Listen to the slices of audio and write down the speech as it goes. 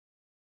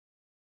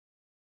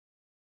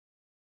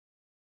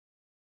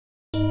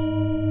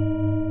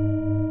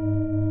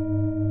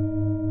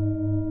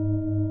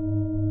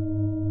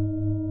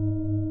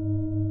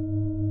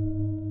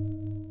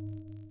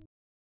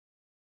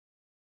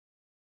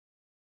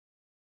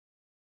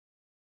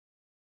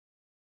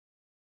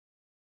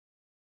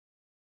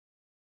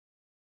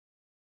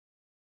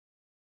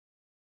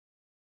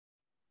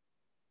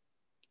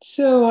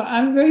So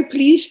I'm very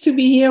pleased to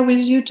be here with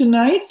you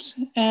tonight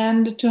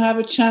and to have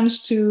a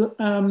chance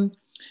to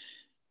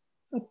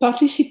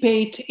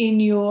participate in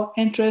your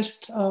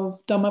interest of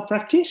Dharma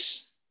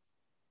practice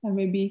and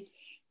maybe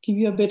give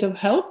you a bit of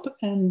help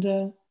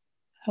and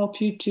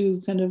help you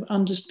to kind of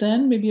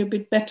understand maybe a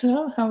bit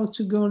better how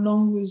to go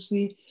along with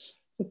the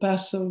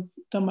path of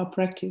Dharma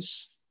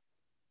practice.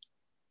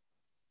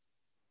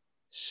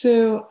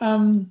 So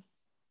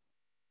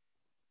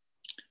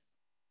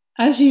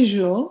as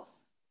usual,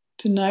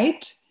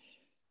 tonight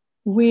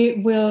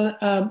we will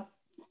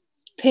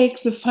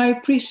take the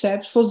 5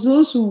 precepts for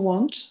those who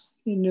want,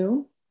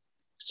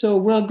 So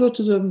we'll go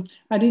to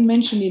I didn't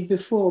mention it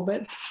before,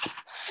 but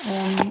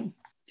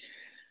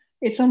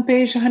it's on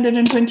page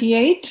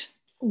 128,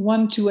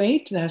 1 to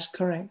 8. That's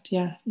correct.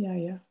 Yeah.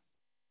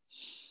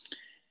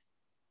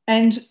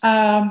 And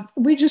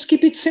we just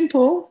keep it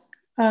simple.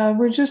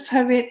 We just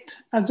have it,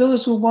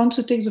 those who want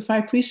to take the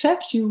 5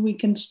 precepts, we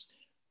can,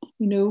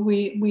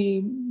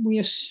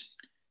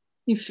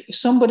 if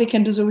somebody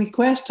can do the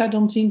request, I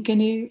don't think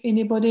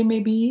anybody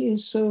maybe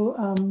is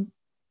so,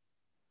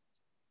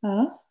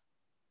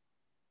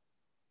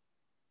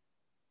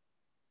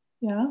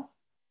 yeah.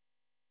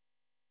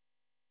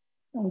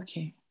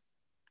 Okay.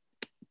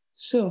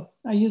 So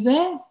are you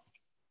there?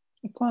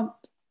 I can't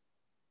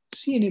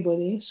see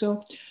anybody.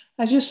 So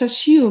I just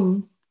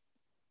assume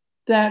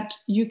that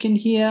you can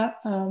hear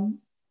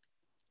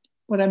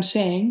what I'm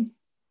saying.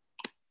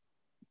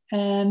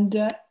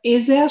 And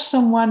is there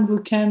someone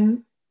who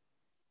can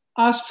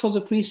ask for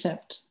the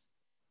precept,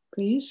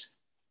 please?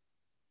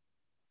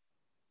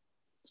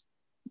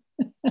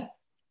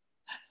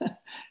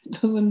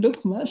 Doesn't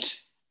look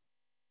much.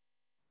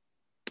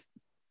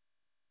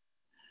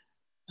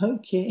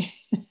 Okay.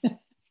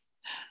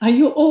 Are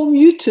you all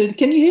muted?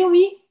 Can you hear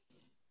me?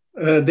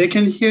 They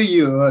can hear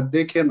you.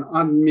 They can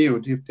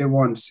unmute if they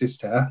want,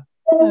 sister.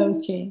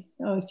 Okay.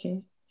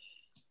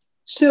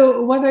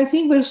 So what I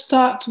think we'll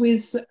start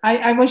with,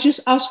 I was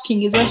just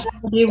asking, is there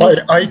somebody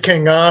I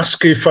can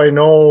ask if I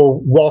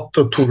know what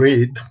to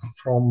read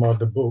from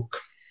the book.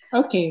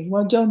 Okay,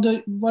 well,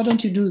 why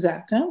don't you do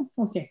that? Huh?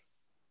 Okay.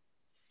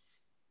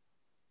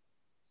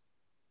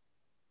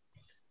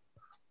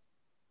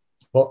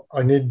 Well,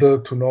 I need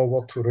to know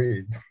what to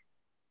read.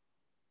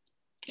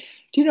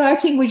 I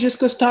think we just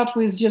go start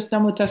with just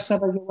Namo Tassa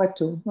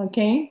Bhagavato.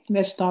 Okay,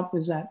 let's start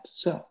with that.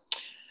 So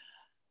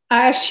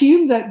I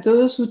assume that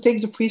those who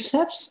take the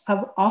precepts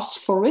have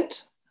asked for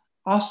it,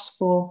 asked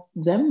for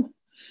them.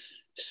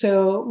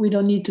 So we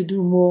don't need to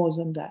do more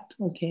than that.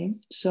 Okay,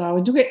 so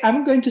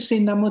I'm going to say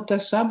Namo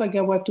Tassa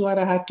Bhagavato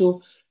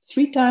Arahato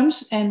 3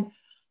 times, and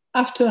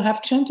after I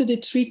have chanted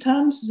it 3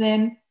 times,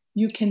 then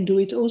you can do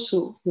it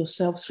also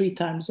yourself 3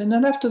 times. And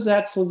then after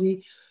that, for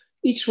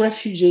each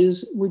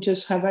refugees, we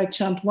just have I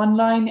chant 1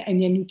 line,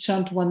 and then you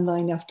chant 1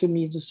 line after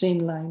me, the same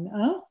line.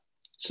 Huh?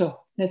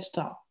 So let's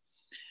start.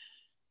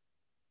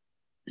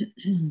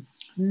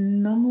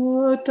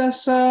 Namo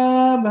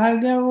tassa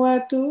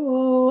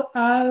bhagavato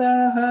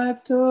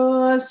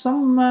arahato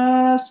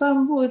samma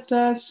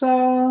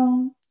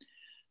sambuddhassa.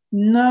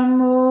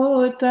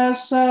 Namo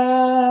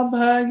tassa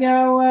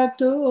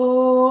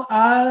bhagavato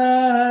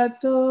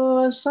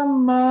arahato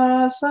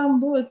samma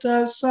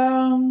sambuddhassa.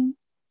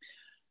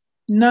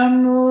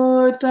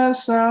 Namo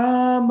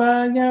tassa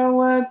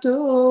bhagavato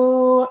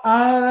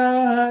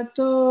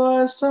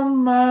arahato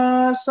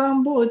samma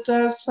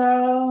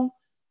sambuddhassa.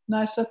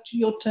 Now it's up to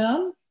your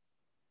turn.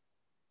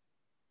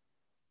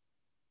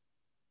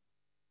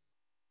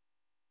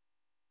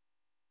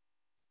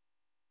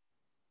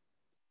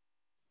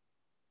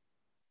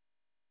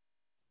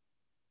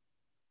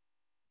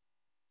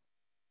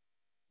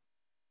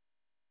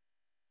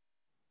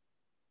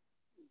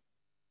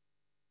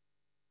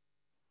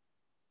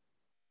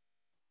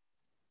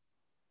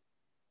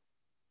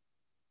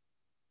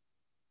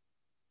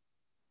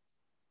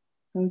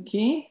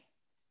 Okay.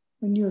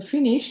 When you're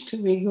finished,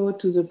 we go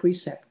to the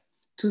precept,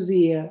 to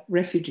the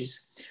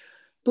refugees.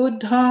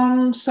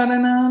 Buddham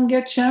saranam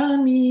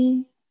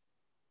gacchami.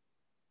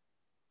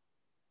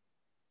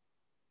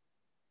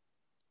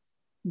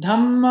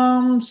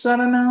 Dhammam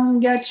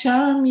saranam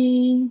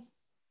gacchami.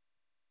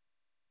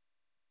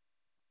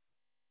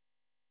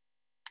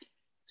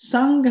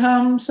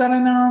 Sangham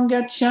saranam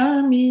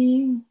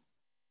gacchami.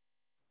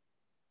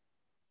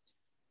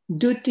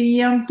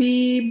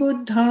 Dutiyampi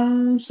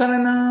buddham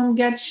saranam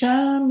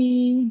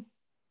gacchami.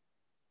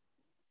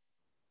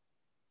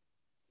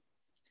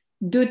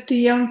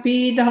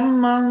 Dutiyampi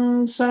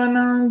dhammam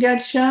saranam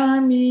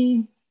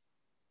gacchami.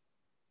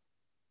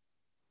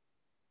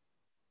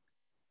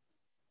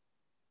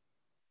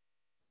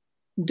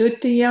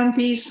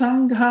 Dutiyampi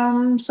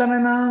sangham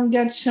saranam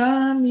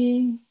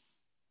gacchami.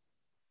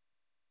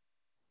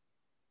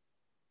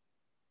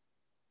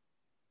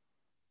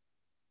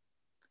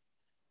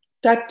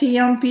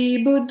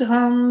 Tatiyampi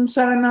buddham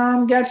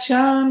saranam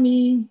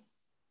gacchami.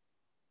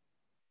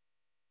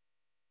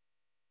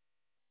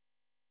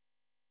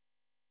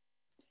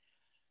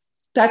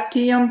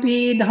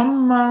 Tatiyampi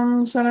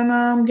dhammam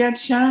saranam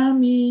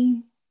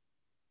gacchami.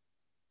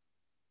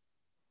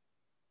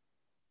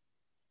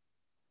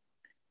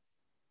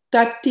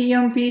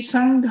 Tattiyampi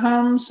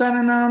sangham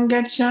saranam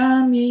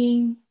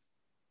gacchami.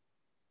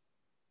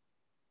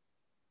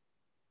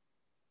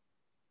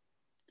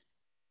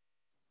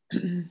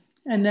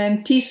 And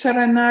then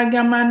tisarana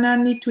gamana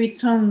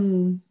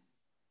nitvitam.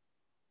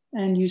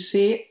 And you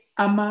say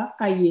ama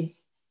aye.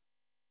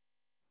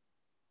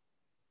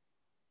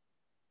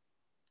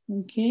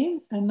 Okay,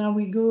 and now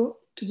we go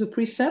to the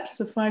precepts,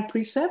 the 5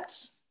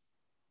 precepts.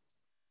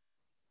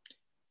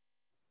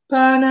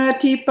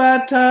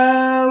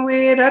 Panatipata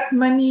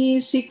veratmani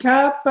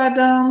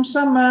sikhapadam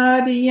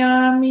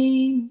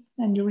samadhiyami.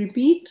 And you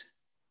repeat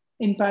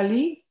in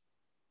Pali.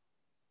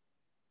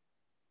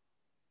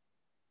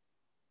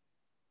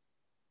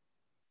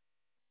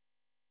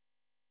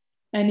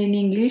 And in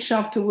English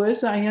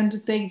afterwards, I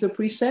undertake the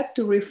precept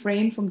to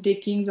refrain from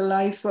taking the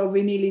life of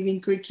any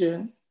living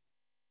creature.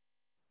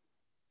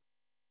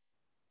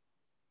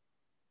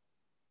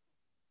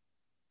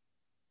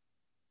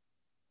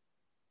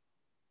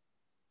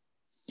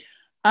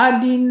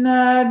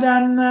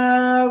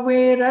 Adinadana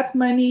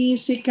veratmani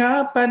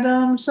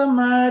sikhapadam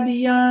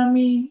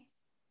samadhiyami.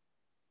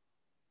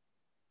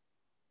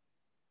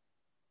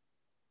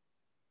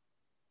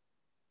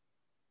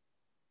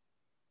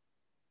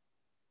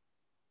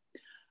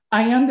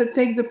 I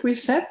undertake the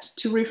precept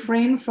to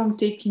refrain from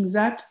taking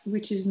that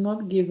which is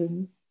not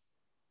given.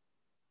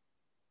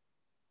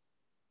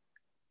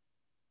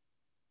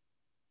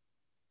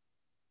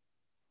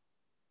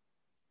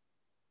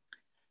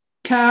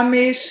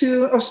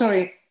 Kamesu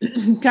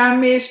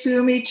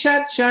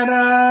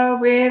michachara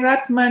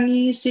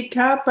veratmani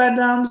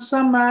sikhapadam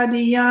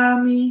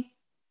samadhiyami.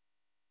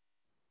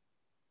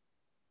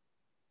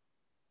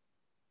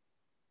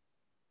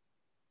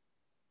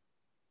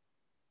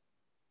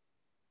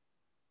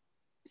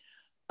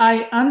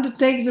 I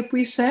undertake the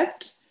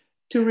precept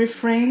to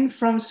refrain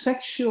from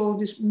sexual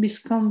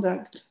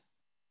misconduct.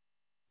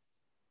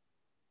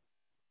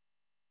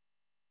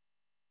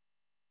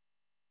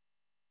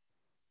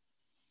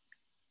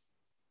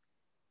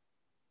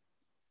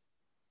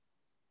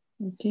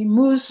 Okay.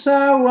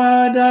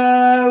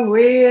 Musawada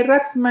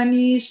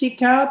veratmani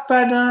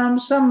sikhapadam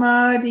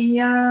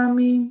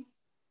samadhiyami.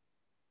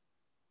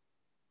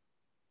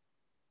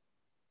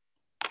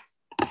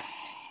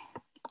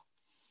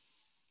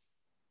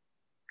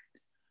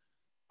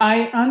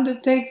 I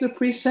undertake the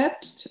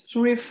precept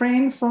to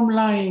refrain from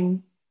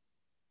lying.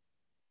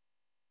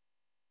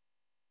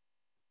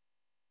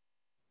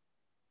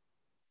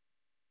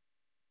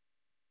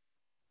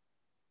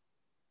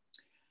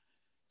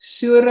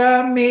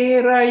 Sura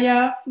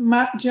meraya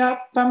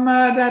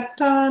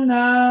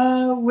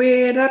majapamadatana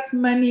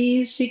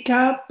veratmani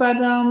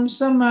sikhapadam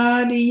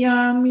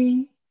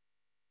samadhiyami.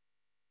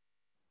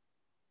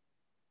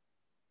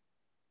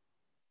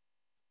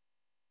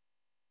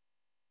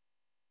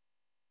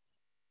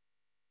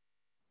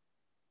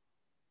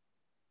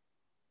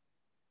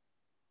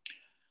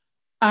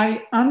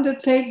 I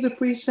undertake the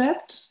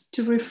precept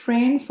to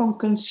refrain from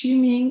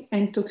consuming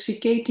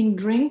intoxicating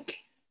drink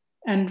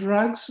and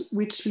drugs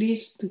which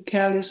leads to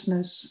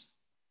carelessness.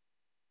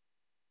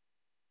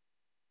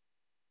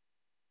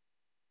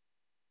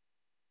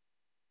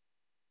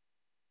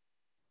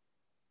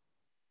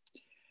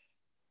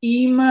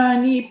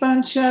 Imani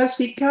pancha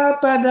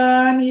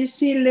sikhapadani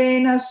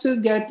silena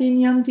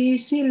sugatinyanti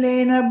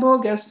silena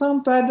boga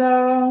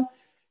sampada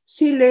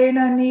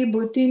silena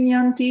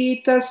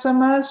nibutinyanti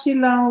tasama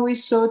silang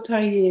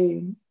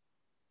visotaye.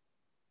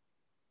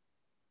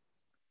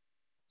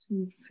 So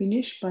you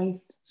finish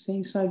by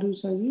saying sadhu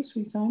sadhu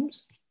 3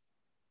 times.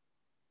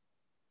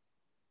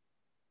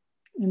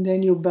 And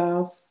then you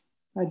bow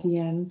at the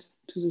end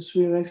to the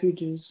 3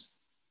 refuges.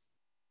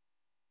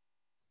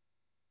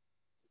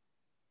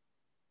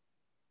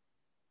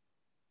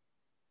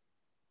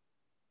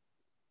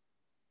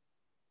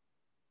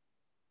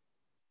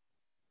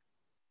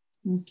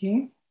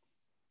 Okay.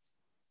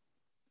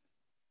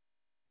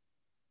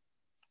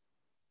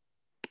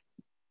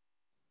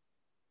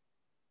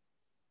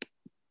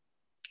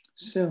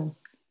 So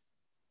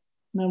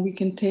now we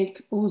can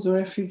take all the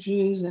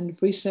refuges and the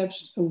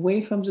precepts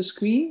away from the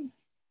screen.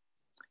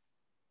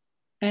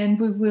 And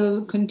we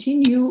will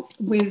continue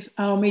with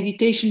our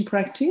meditation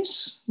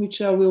practice,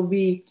 which I will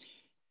be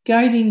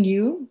guiding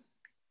you,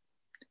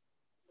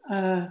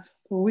 for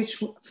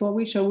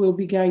which I will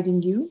be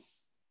guiding you.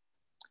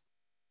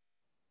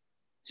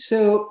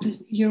 So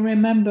you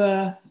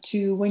remember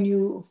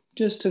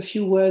just a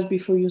few words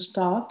before you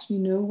start,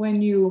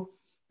 when you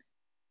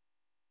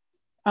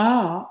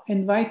are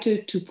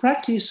invited to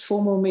practice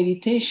formal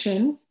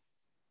meditation,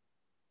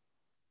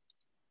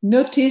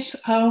 notice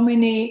how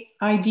many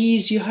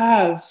ideas you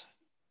have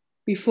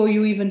before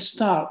you even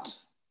start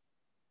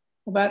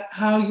about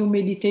how your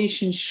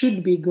meditation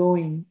should be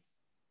going.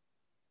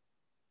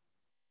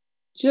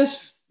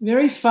 Just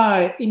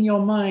verify in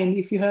your mind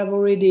if you have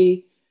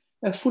already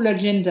a full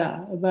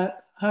agenda about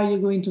how you're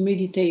going to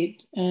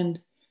meditate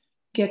and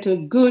get a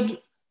good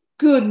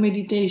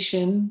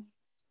meditation,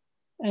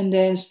 and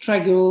then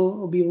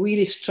struggle or be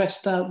really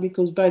stressed out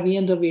because by the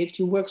end of it,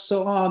 you work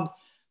so hard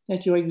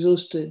that you're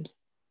exhausted.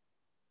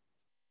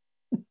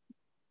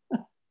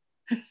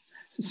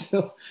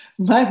 So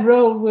my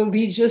role will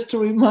be just to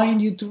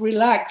remind you to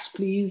relax,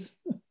 please.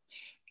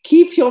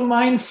 Keep your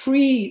mind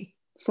free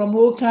from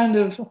all kind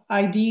of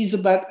ideas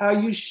about how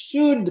you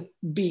should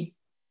be.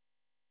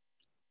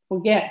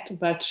 Forget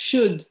about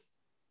should.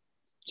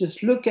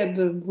 Just look at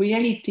the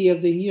reality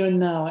of the here and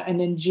now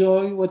and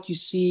enjoy what you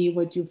see,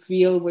 what you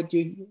feel, what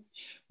you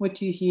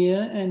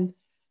hear. And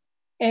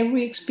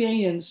every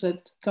experience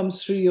that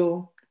comes through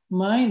your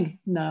mind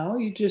now,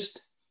 you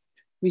just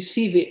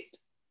receive it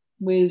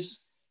with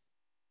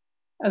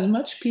as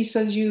much peace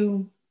as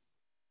you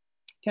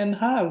can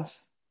have,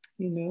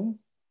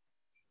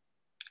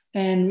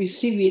 and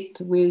receive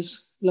it with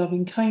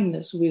loving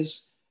kindness,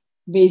 with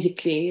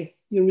basically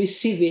you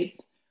receive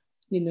it,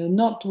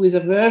 not with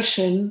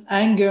aversion,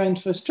 anger,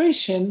 and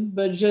frustration,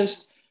 but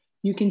just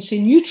you can say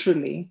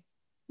neutrally,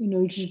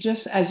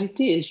 just as it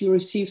is. You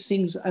receive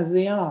things as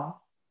they are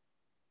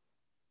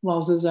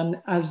rather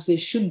than as they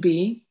should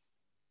be.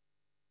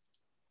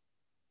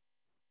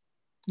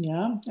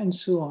 Yeah, and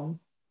so on.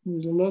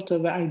 There's a lot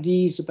of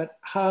ideas about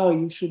how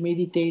you should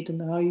meditate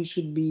and how you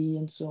should be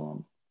and so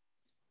on.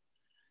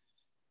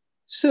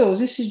 So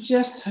this is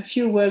just a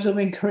few words of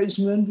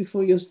encouragement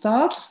before you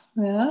start.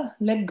 Yeah?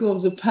 Let go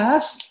of the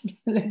past,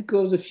 let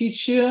go of the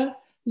future,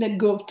 let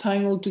go of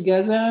time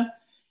altogether,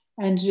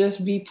 and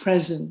just be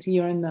present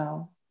here and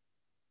now.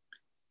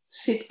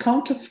 Sit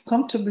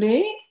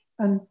comfortably,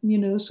 and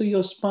so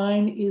your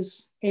spine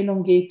is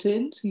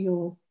elongated,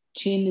 your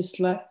chin is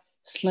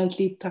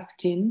slightly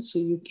tucked in, so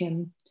you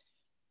can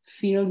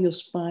feel your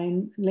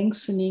spine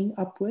lengthening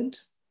upward.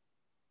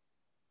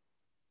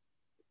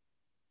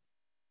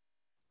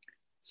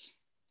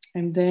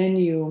 And then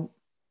you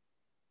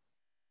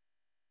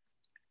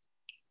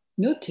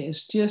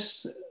notice,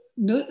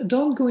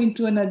 don't go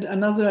into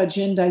another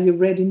agenda you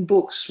read in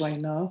books right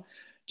now.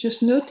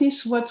 Just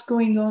notice what's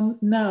going on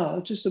now,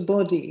 just the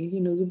body,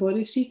 the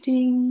body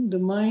sitting, the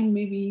mind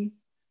maybe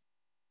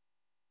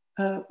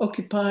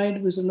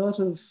occupied with a lot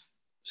of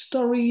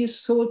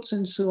stories, thoughts,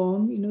 and so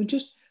on.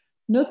 Just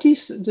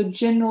notice the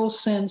general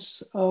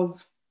sense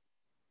of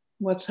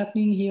what's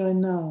happening here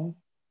and now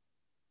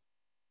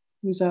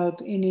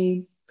without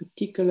any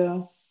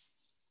particular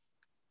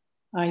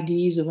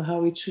ideas of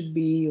how it should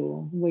be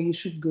or where you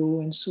should go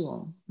and so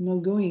on. You're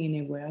not going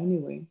anywhere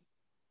anyway.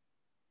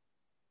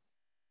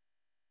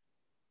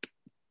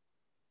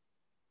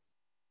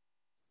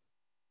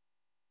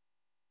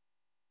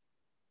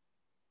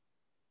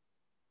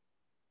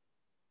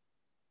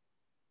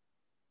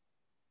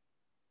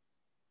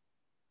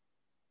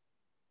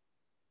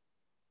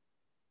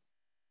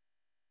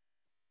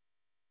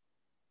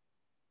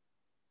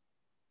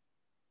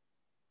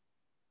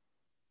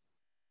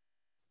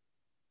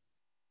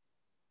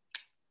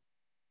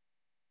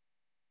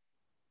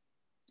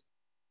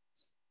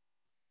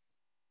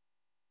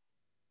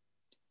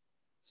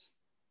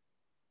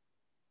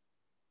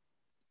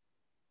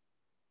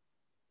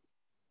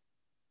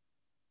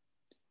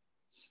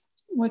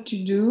 What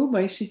you do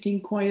by sitting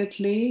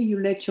quietly, you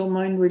let your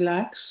mind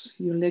relax,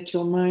 you let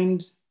your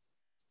mind,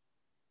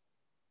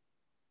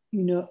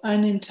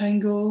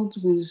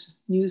 unentangled with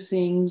new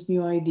things,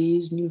 new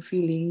ideas, new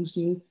feelings,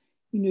 you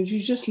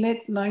just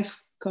let life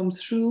come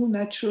through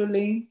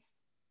naturally,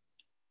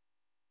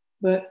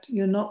 but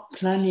you're not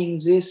planning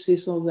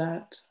this or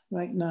that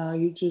right now.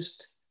 You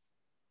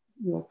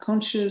are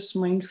conscious,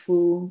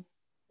 mindful,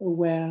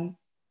 aware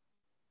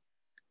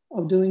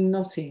of doing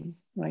nothing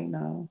right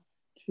now,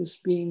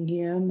 just being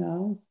here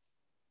now.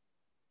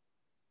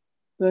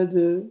 But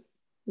the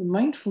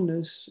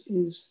mindfulness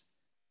is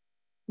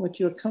what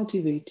you're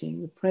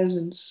cultivating, the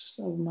presence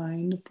of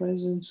mind, the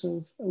presence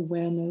of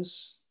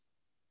awareness.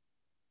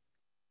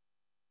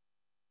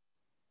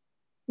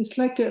 It's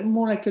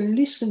more like a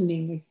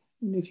listening.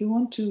 If you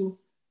want to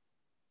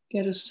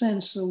get a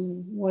sense of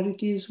what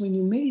it is when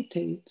you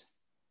meditate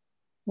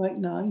right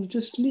now, you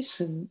just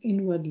listen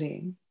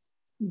inwardly.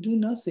 You do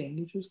nothing,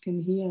 you just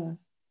can hear.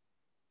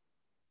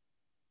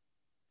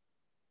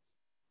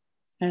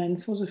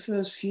 And for the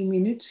first few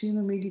minutes in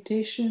a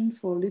meditation,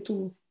 for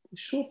a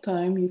short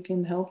time, you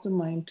can help the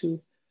mind to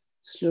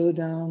slow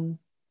down,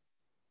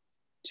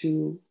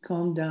 to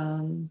calm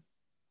down,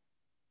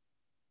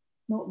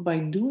 not by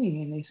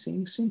doing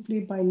anything,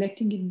 simply by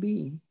letting it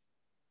be.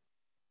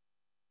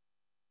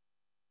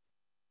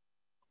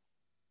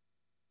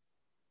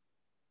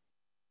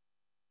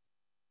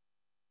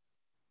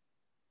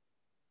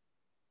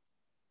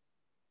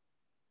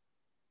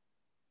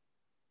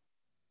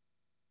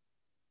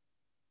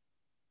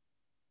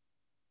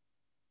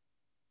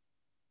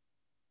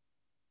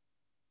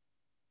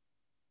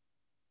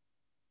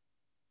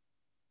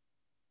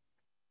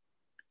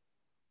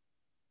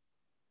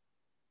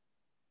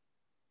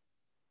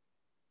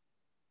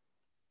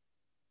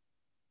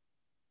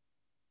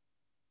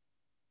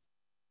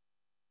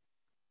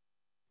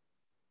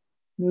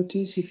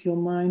 Notice if your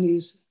mind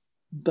is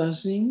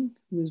buzzing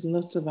with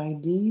lots of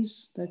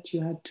ideas that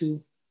you had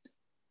to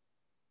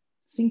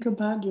think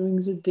about during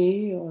the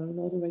day, or a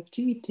lot of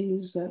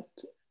activities that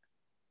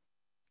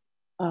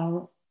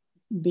are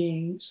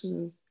being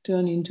sort of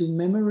turn into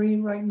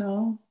memory right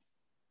now.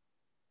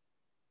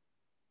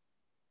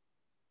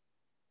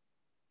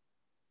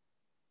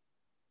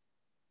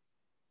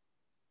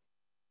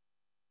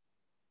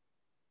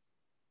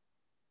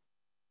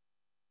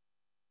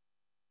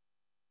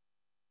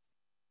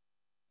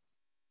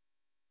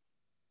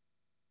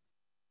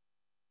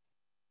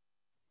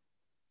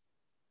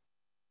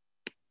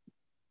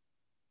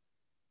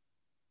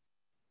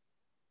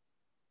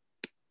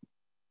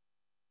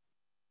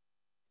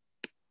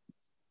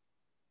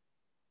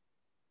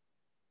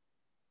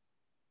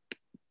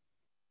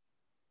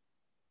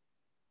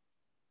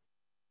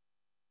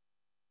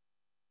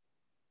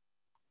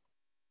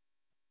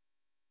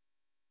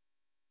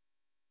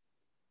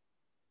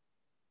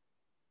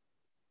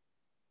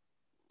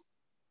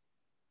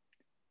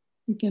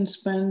 You can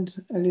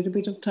spend a little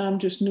bit of time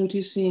just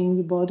noticing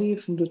the body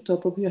from the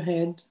top of your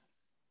head,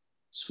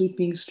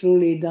 sweeping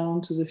slowly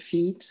down to the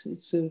feet.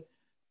 It's a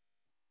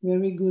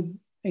very good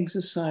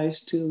exercise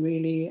to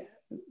really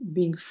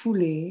being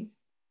fully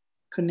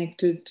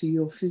connected to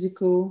your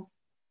physical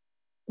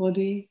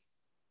body,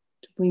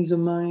 to bring the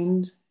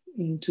mind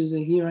into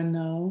the here and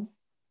now,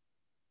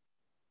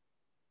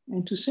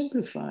 and to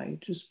simplify,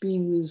 just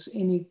being with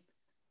any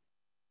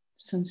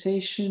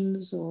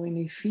sensations or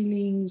any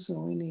feelings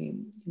or any,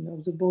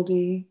 of the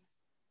body,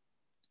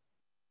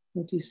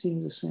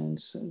 noticing the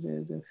sense,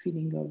 the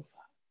feeling of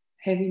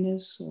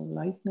heaviness or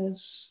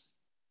lightness.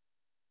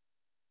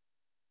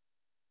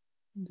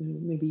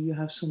 Maybe you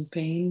have some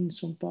pain in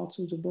some parts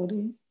of the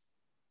body.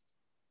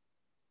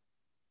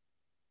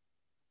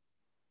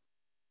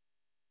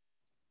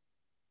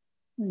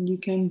 And you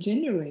can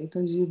generate,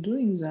 as you're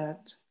doing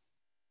that,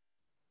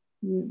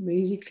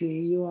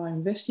 you are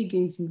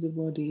investigating the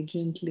body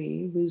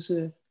gently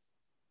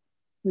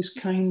with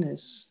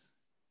kindness.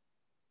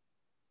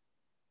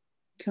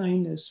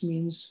 Kindness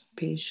means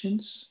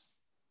patience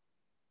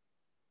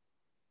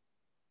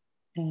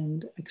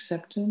and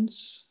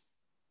acceptance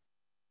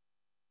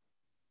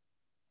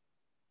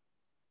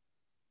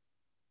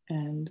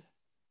and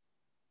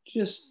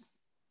just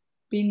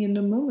being in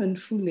the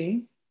moment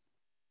fully.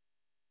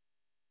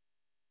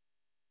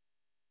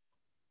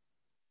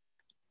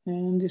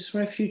 And this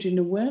refuge in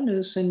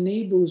awareness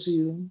enables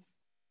you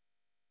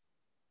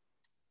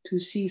to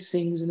see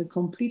things in a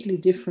completely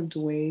different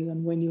way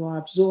than when you are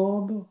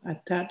absorbed,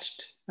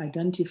 attached,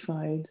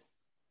 identified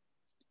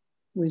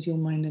with your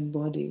mind and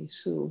body.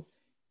 So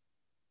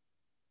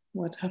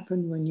what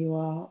happens when you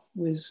are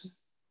with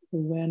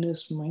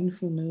awareness,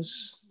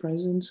 mindfulness,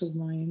 presence of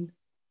mind,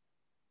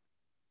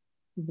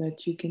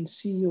 that you can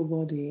see your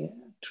body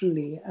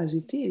truly as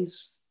it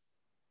is,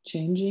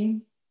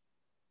 changing,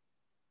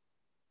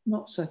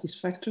 not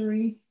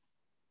satisfactory,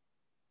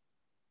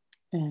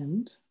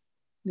 and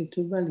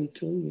little by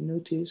little you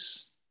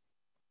notice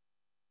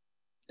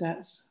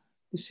that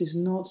this is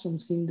not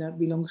something that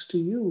belongs to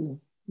you.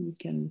 You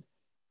can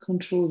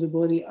control the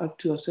body up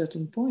to a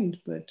certain point,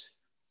 but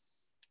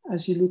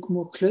as you look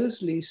more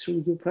closely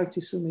through your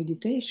practice of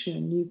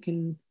meditation, you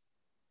can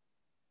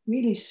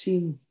really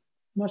see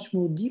much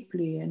more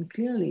deeply and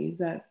clearly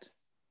that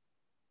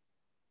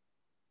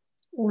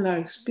all our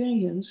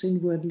experience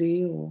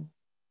inwardly or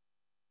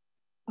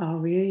are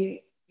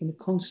really in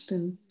a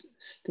constant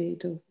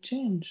state of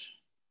change.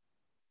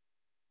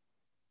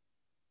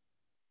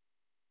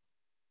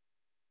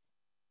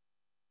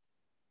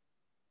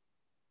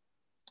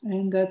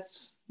 And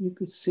that's, you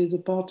could say, the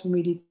part of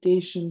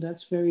meditation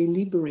that's very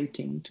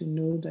liberating, to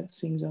know that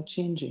things are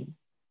changing.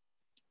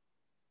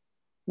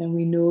 Then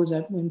we know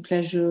that when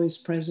pleasure is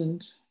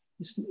present,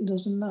 it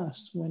doesn't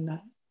last. When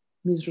that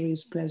misery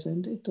is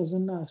present, it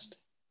doesn't last.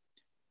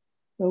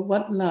 But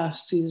what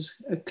lasts is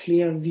a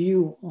clear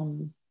view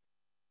on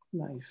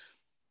life,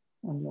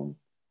 on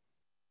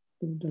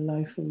the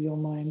life of your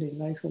mind, the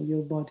life of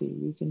your body.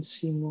 You can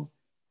see more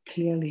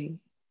clearly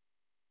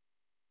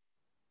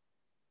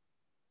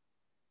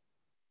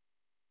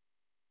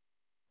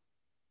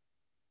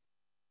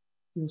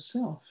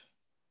yourself.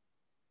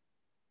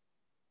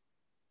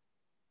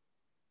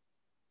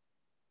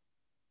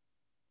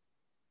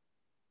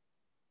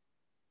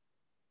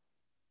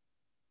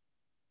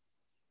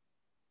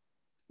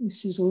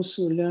 This is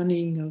also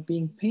learning of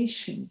being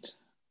patient,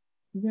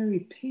 very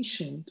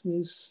patient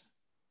with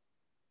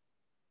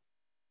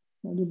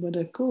what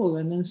I call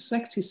an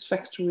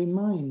unsatisfactory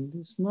mind.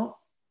 It's not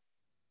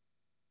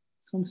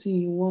something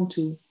you want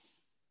to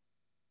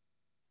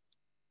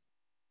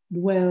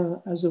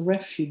dwell in as a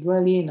refuge.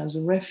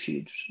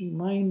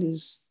 Mind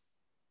is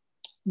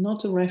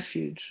not a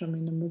refuge. I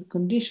mean, a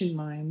conditioned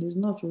mind is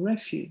not a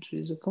refuge.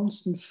 It's a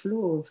constant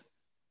flow of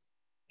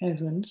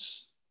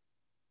events,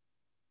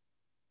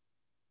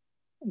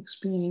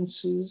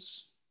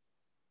 experiences.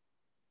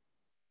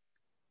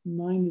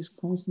 Mind is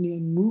constantly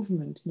in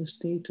movement, in a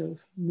state of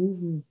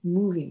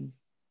moving.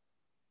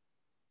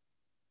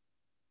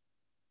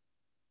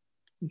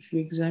 If you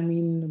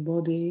examine the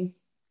body,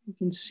 you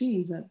can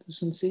see that the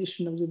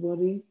sensation of the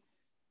body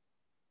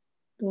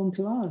don't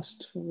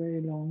last for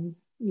very long.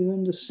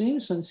 Even the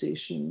same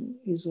sensation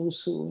is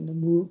also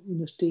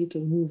in a state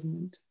of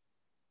movement.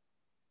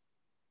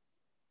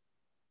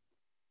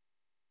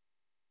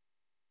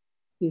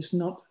 is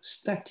not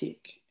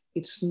static,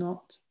 it's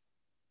not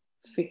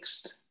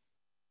fixed.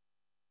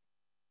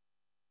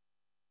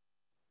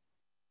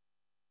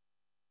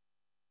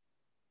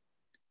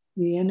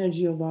 The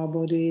energy of our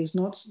body is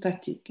not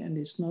static and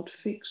it's not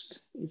fixed.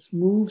 It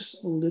moves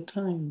all the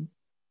time.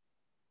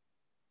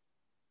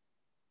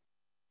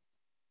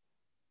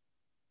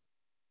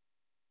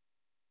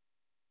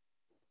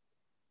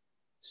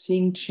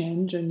 Seeing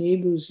change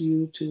enables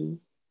you to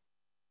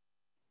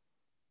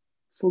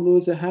follow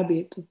the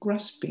habit of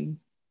grasping.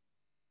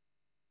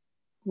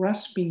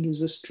 Grasping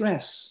is a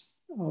stress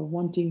of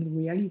wanting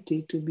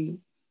reality to be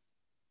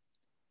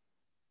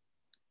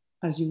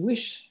as you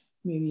wish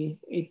maybe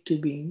it to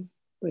be,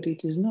 but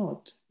it is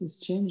not. It's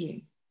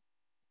changing.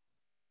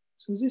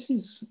 So this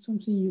is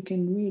something you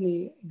can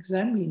really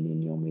examine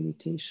in your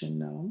meditation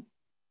now.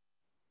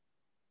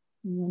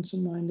 Once the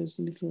mind is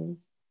a little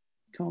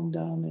calmed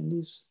down and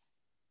is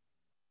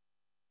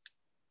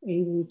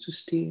able to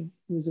stay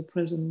with the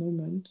present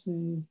moment,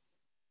 then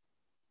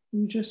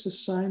you're just a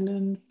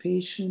silent,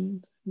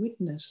 patient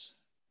witness,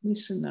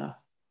 listener,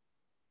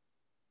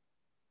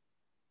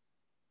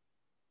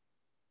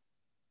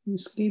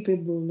 who's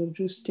capable of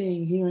just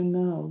staying here and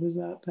now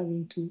without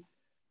having to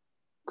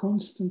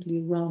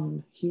constantly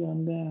run here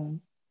and there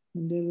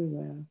and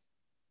everywhere.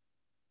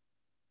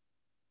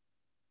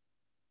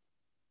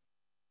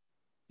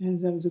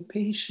 And have the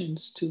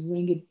patience to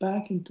bring it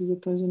back into the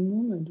present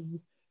moment,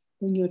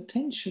 bring your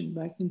attention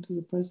back into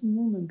the present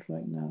moment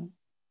right now.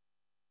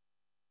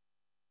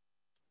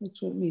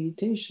 That's what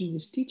meditation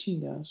is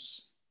teaching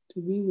us,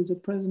 to be with the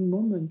present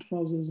moment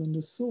rather than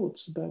the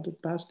thoughts about the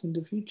past and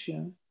the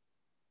future.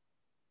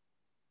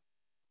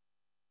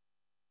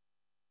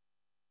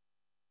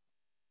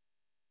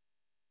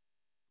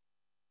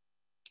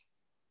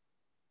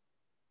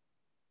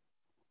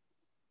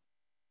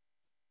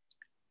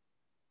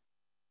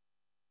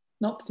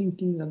 Not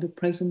thinking that the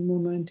present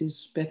moment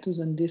is better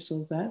than this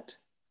or that.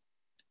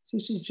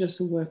 This is just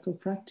a work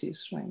of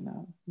practice right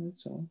now,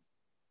 that's all.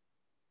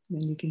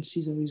 Then you can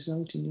see the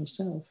result in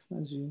yourself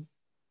as you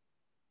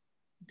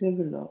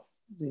develop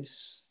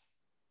this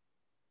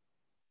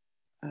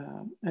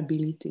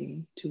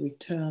ability to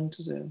return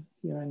to the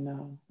here and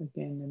now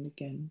again and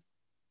again.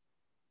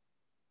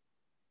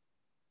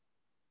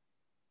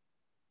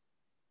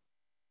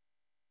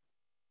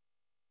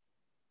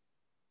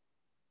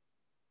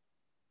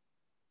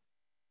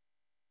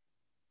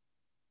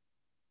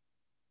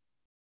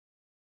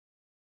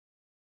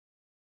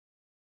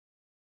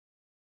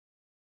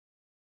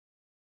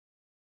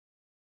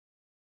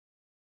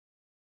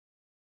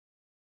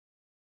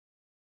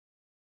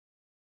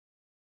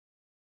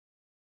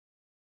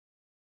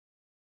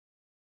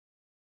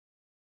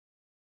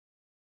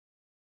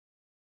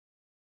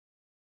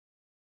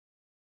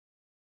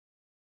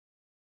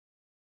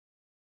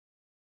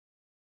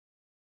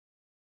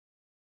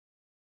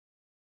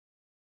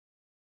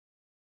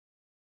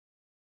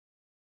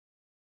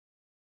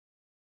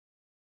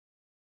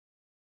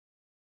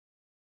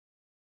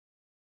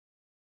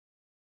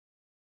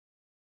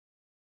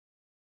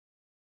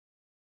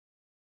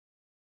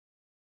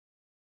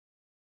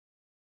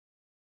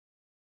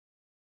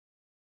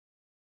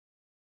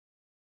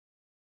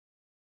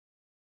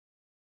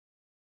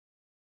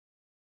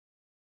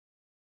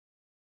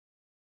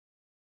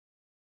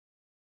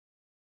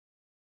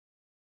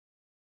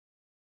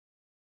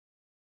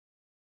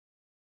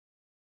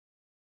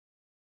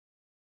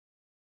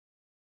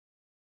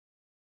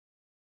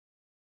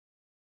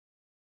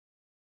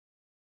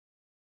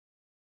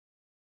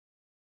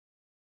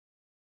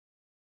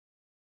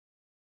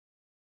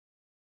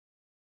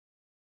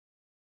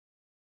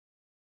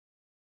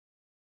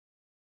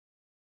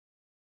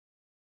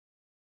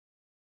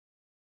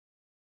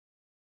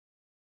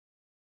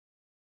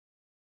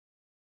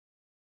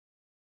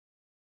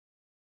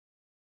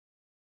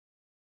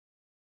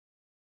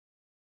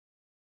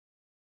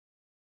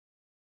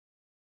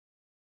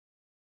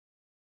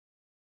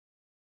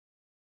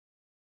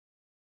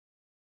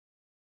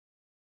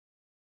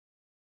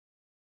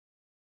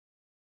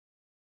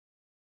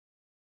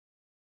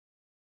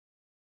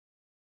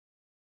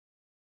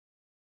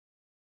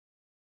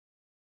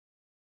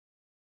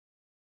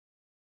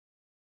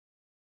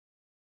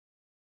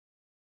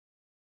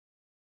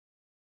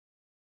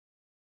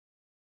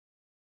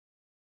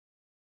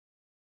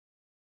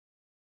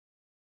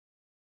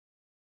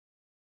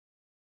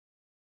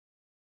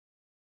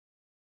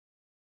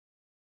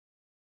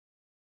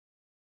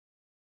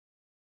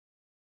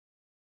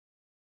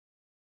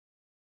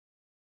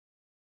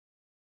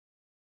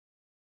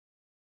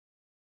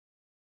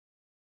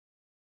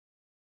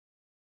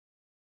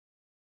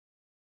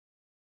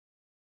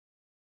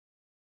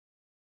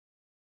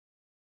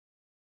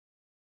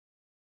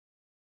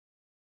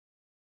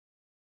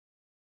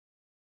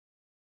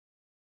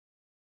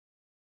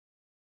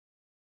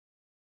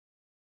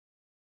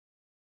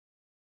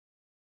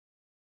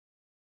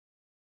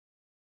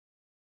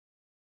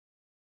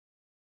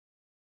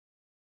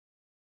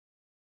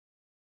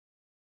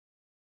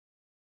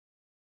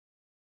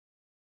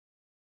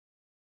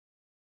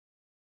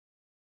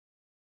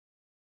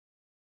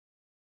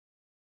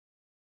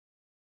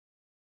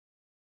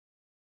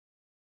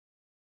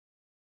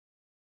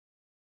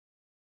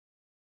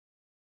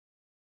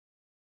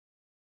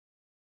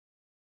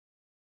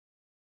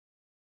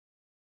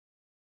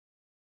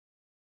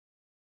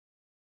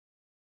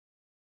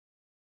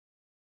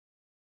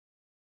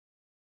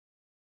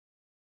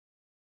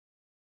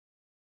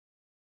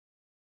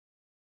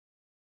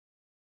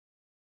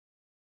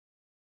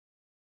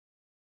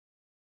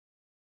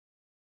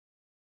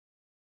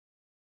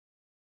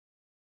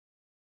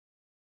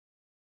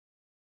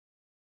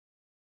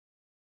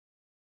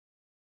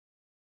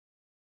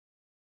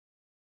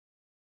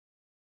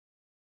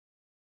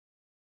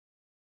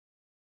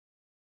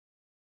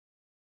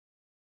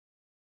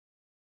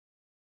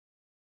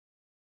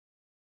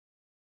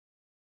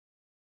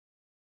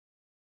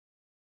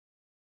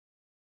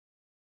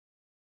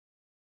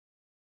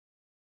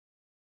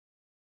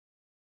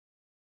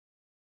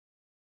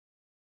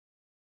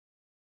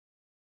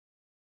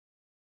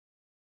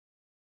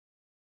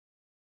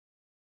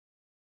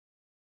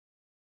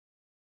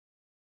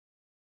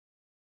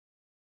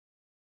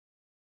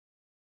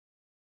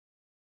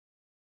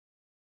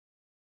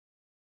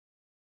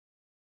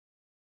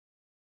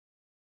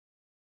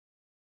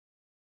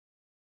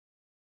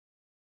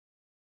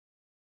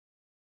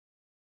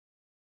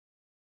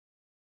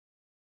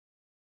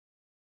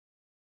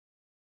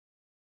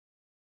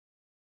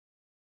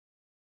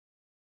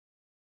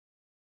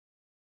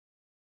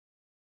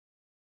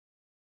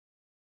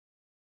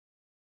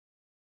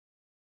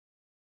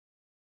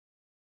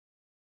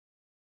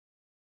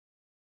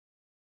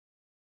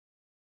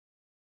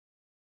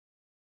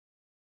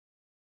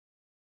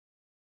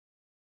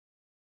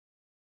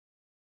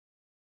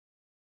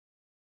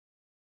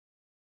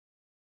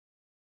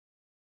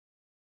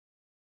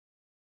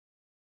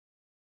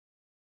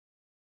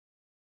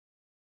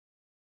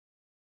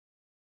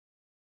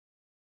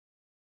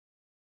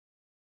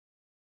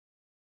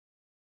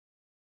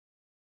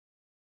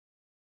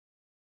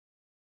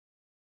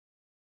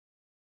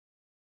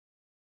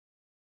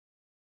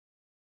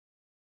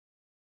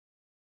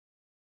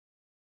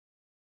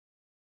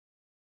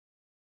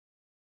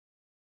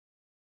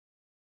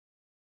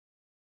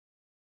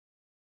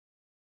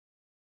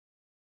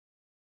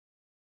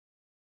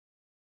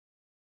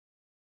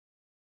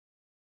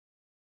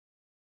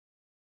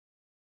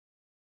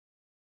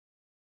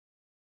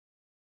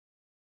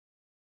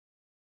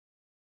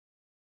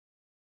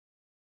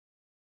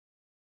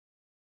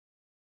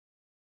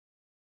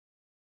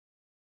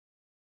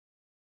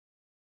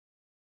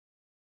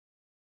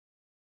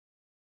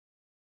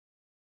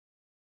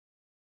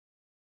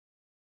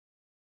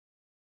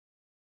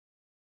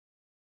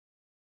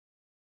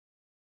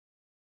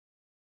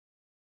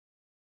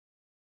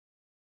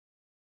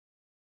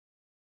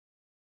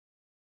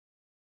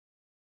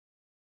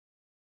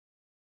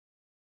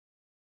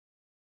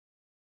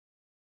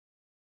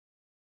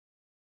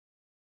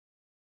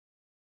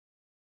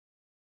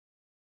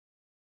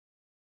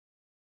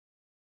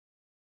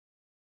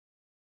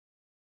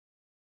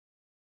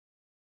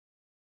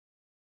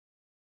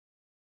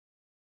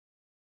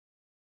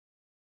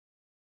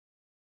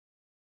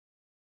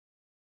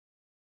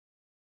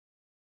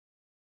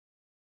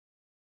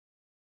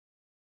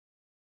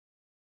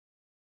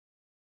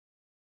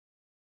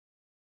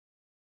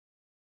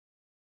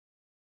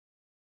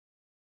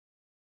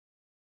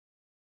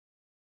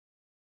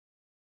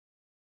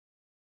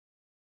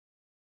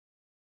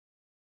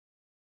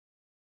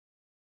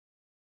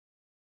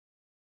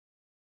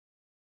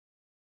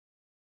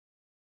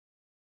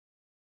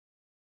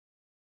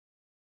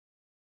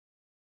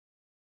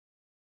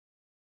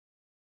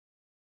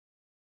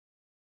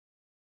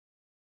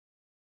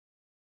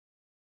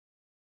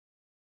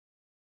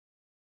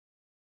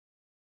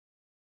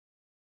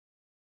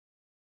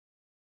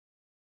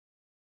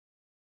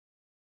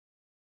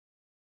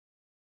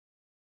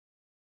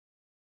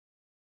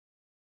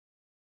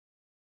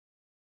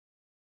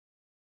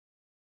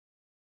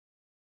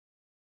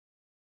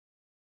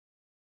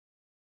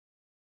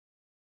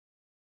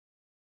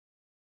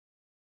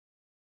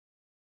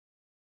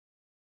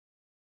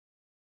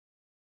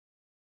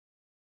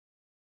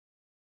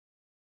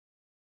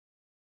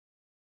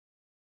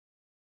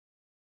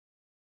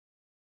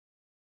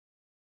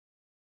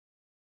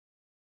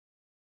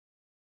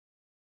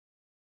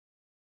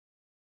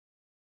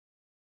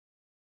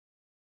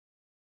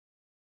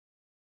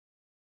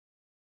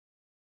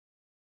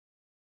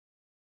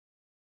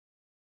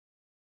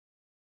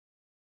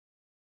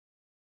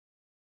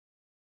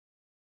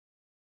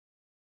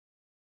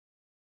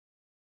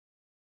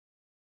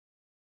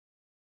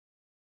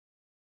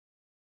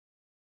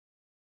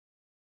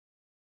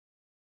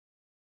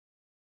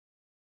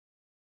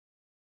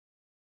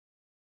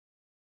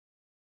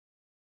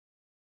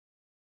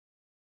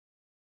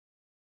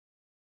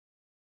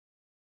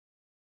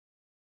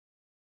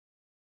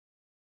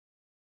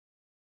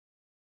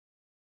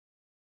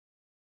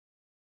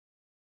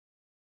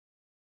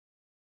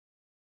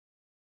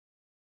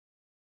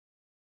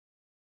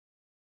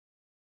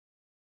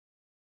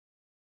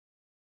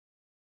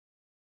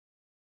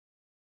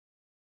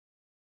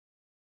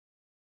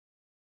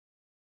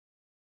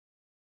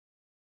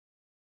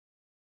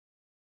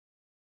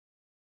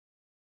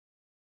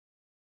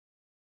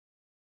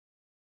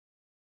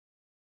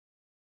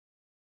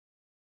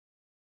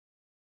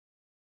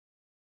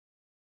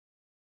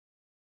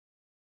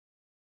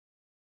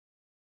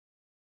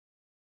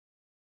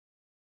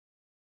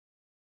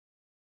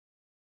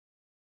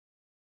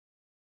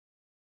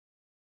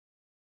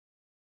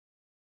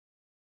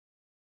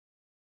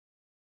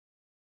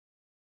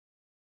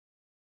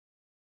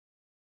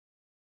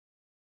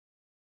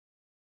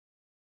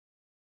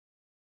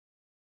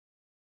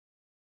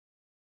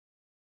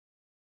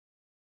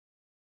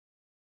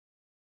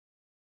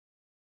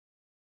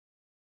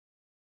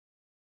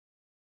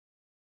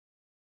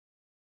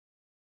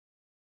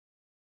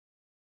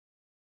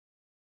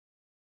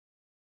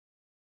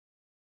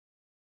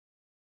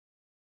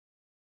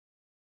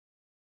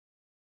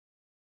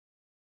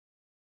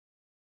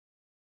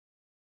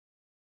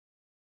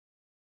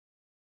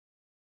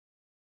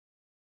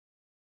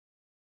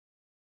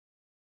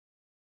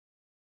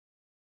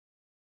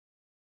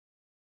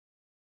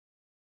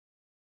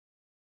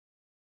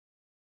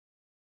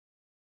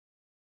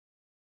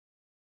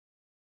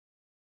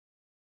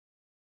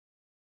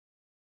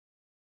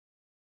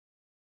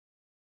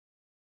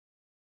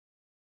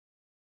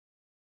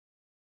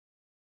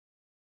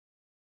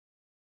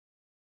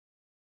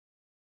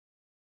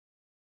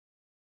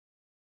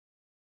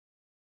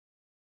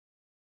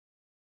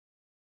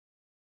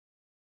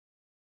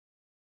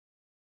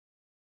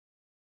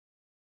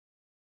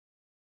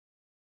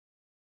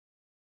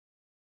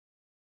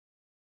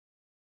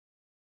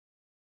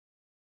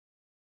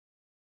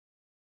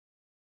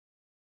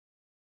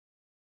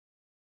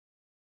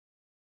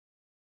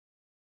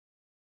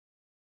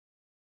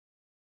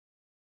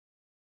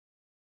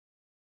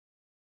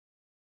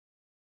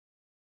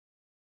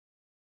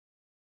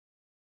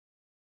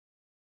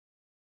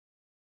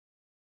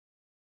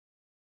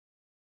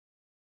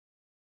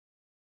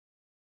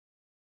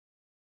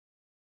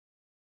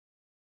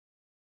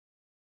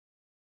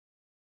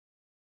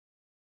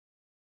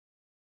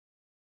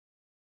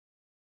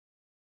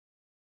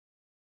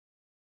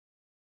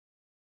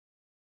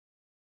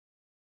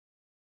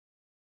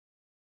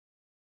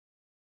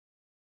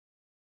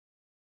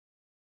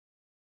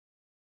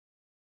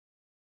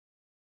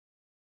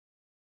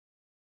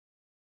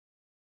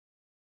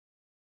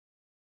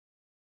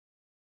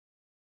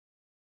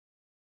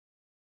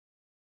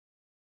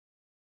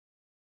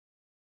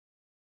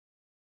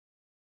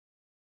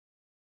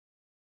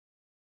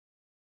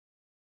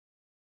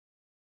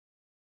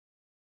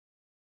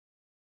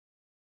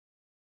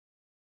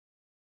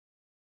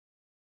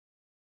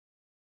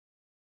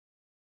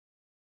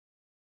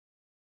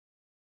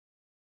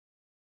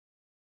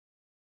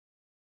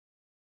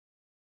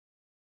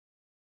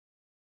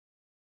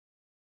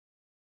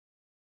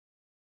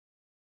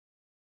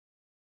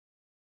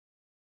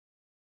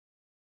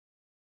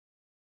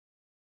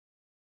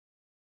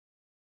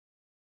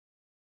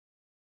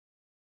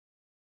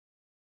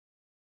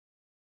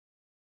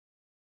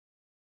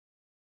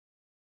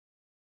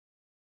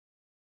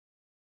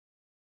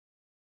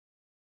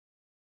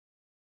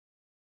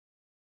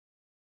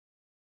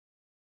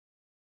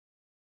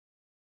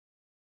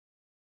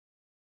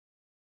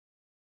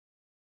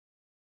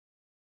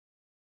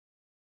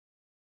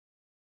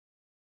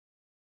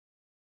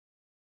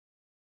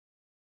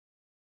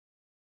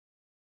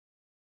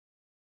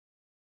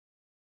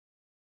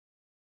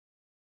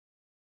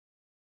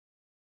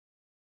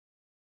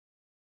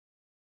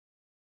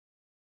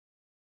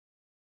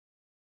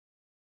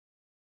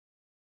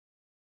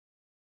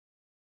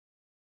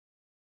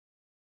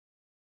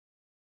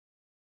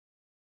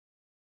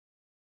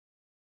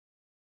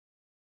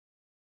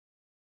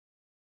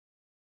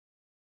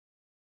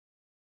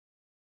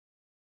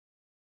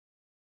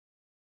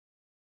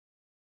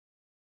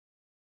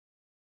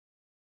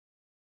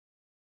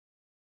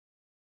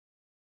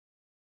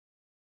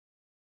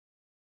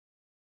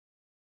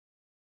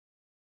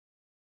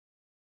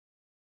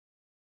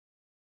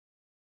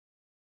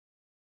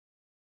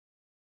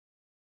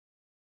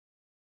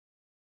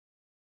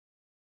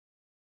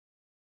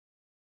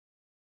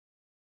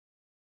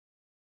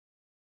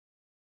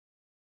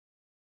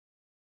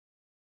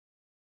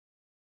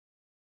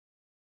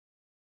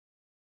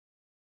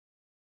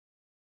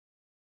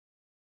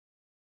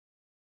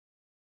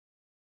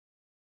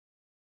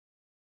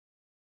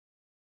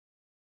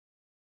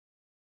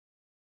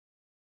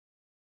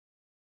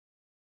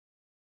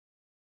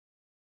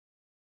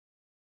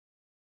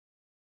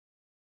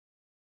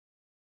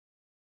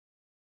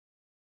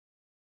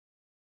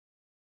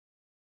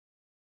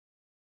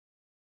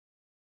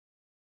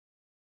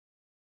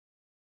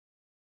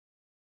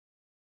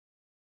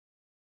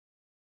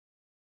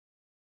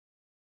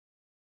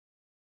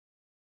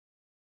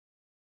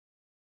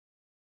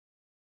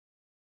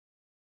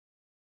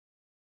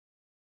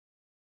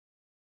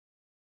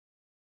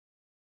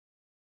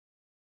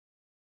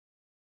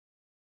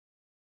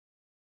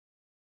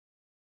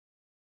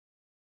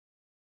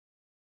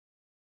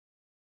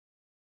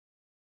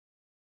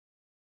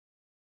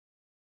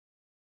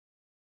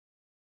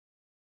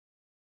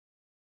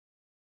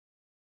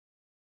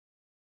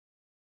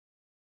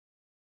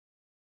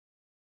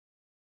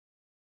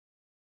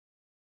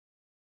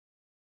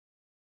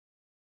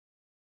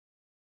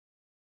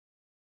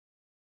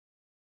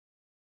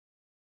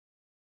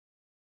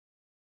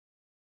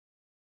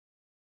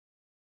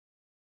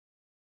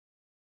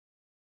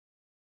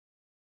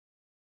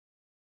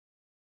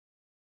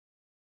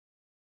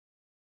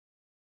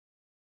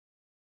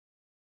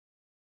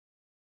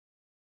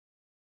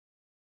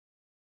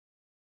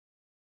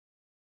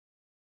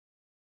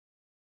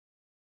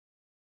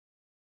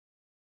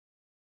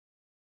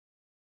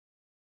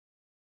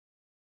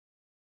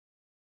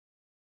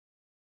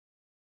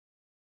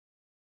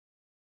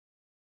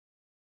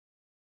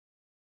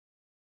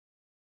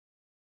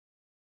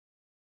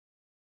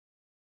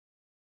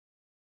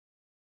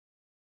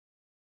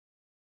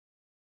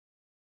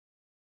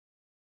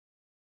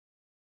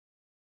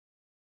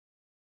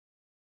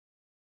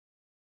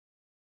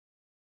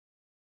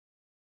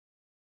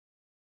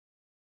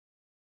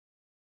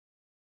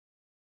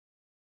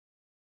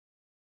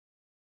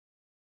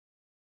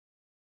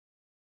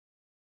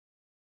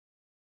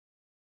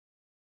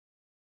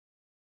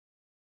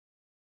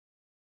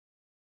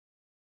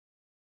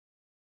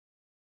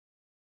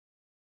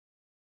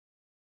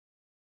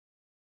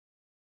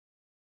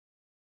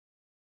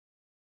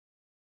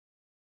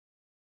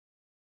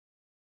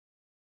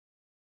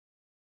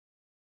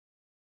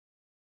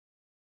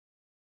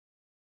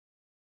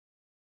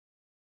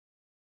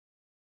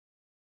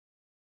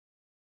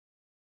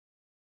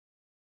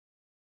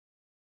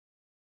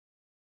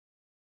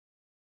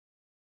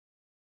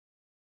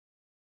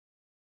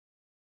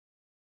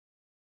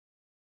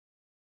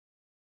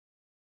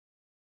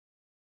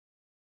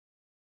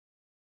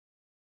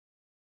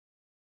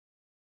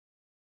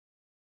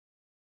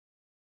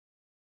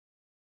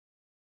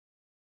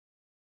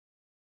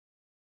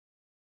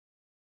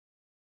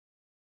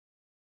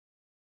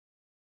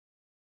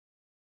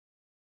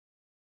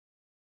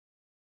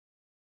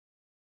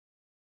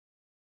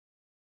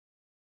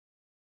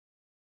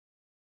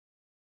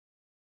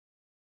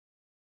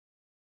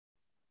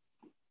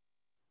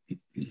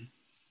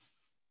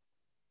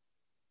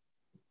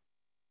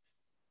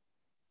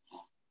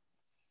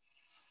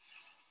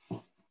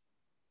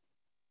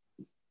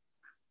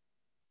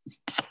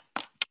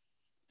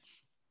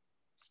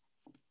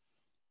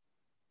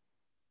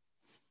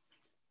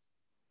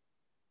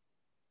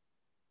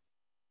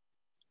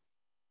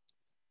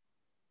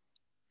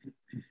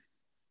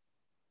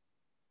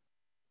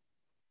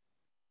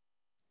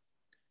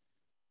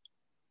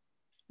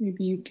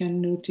 Maybe you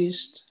can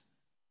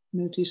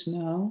notice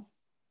now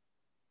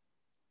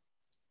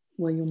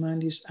where your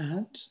mind is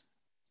at.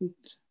 Is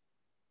it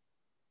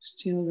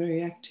still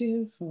very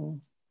active, or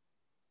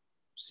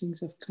things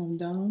have calmed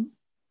down?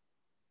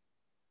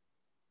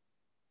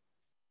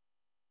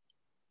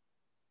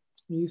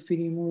 Are you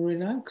feeling more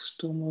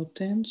relaxed or more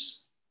tense?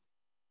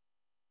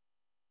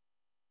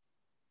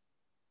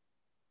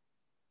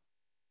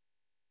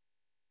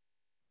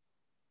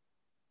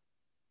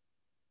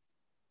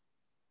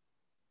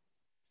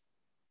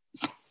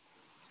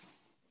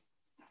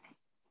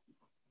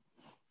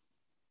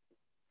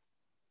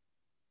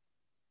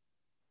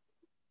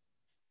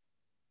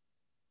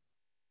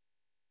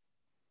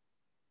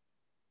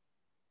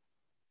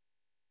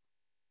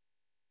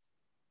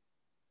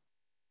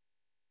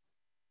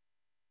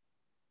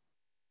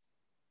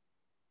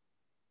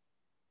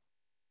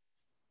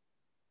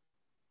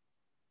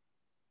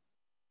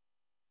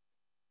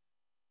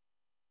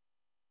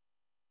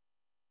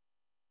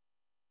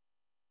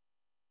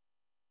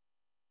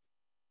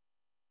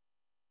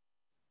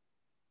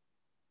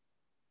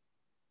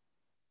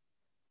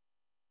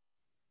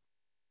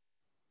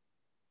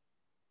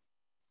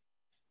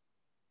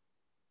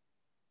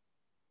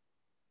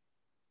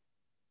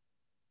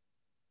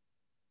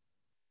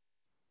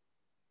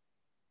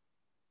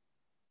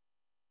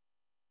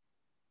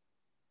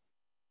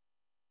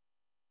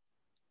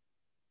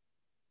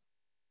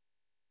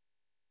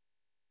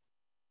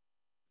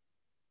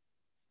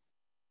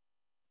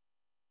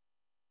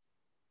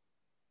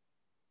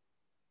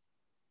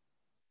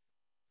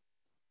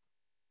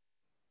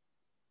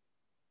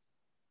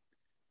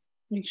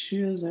 Make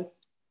sure that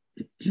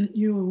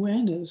your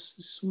awareness,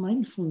 this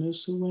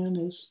mindfulness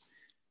awareness,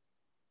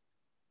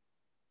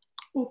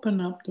 open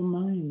up the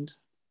mind,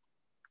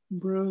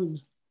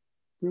 broaden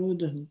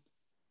the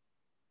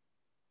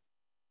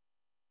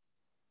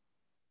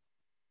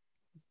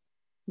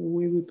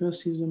way we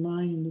perceive the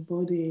mind, the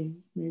body,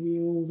 maybe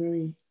all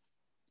very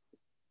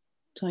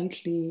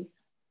tightly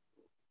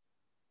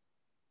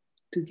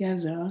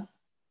together,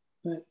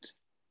 but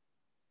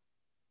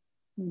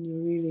when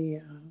you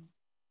really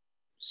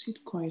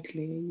sit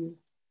quietly, you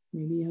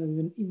maybe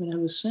even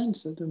have a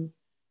sense that the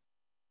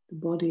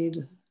body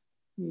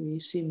maybe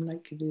seem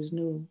like there's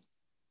no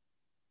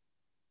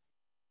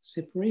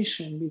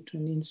separation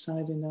between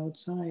inside and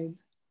outside.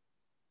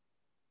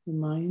 The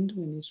mind,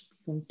 when it's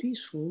become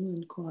peaceful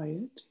and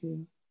quiet,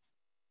 you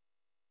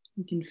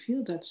can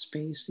feel that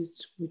space,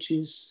 which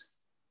is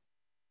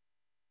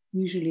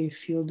usually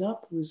filled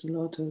up with a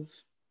lot of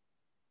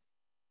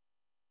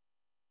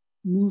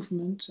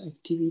movement,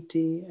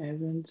 activity,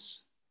 events,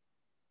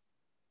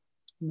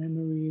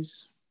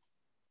 memories,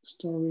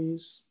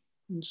 stories,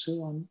 and so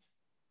on.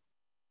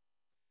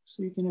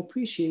 So you can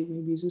appreciate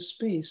maybe the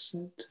space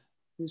that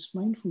this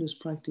mindfulness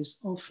practice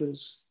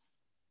offers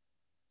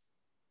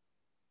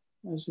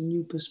as a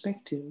new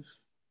perspective.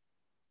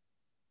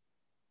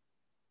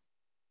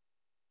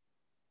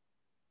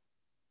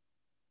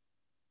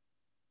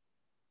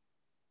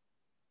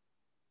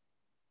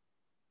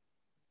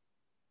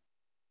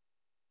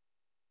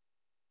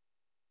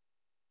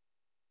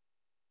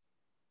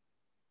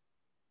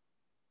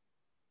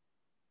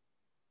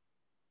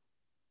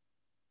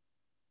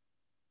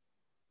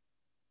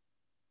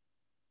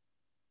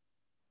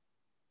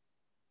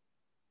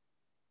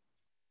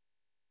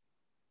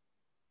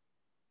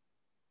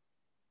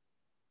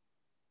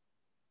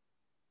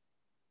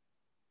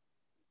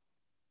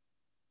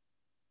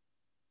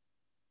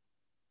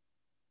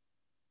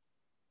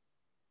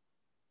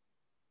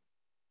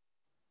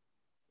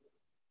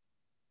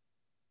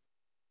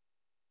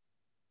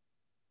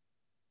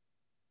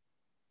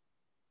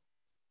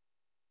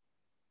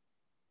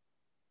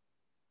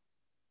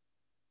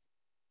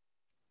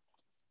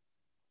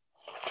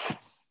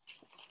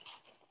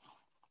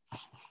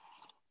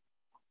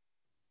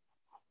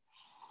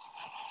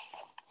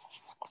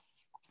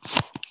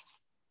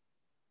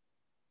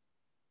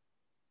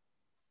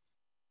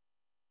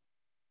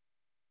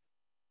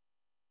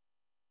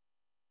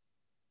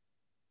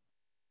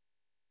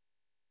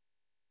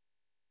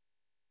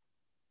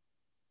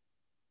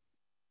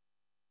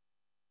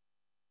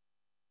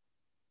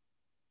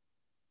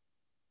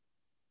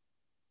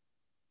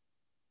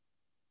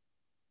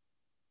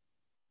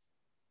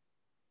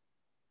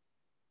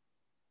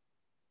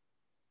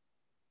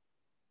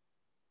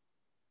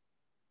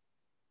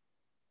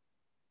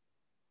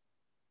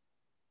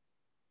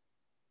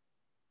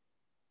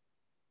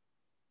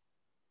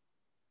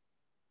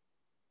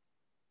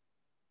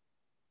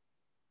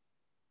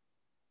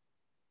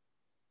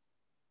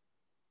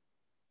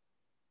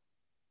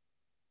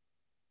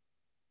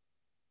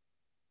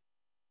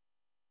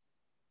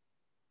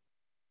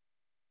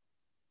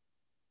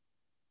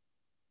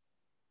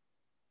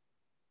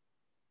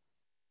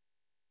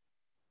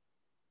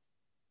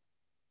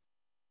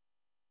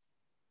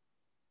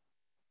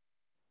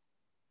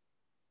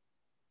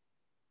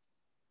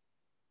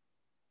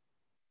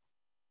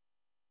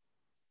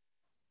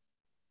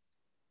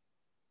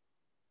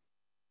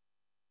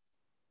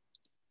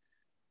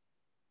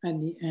 At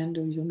the end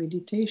of your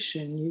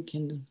meditation, you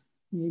can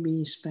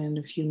Maybe spend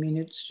a few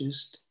minutes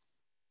just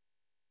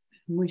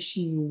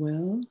wishing you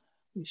well,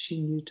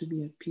 wishing you to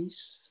be at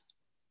peace,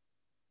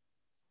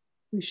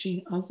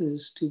 wishing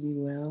others to be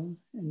well,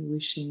 and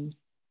wishing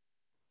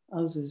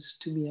others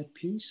to be at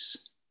peace.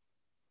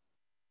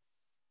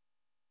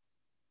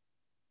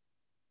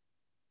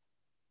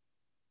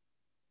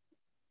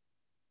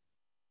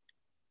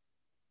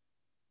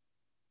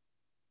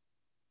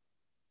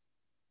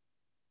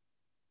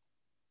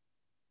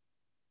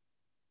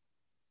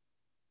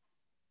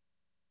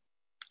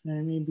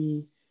 And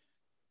maybe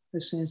a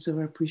sense of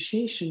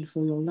appreciation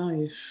for your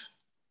life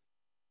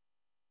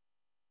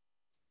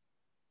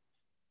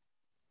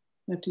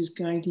that is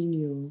guiding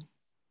you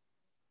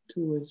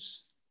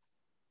towards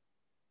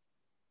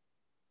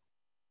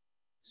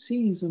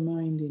seeing the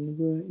mind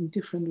in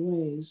different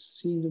ways,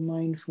 seeing the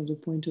mind from the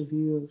point of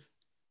view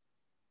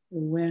of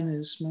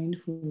awareness,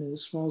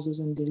 mindfulness, rather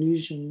than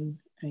delusion,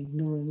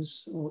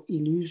 ignorance, or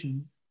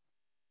illusion.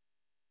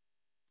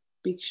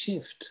 Big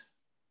shift.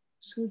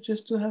 So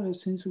just to have a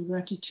sense of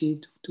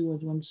gratitude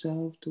towards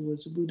oneself,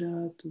 towards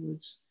Buddha,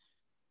 towards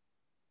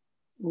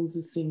all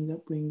the things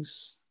that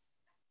brings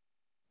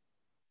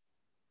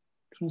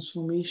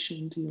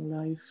transformation to your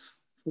life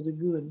for the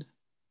good.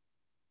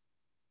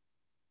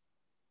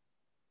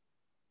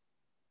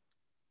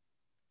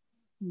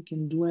 You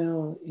can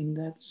dwell in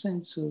that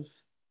sense of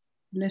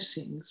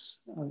blessings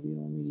of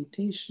your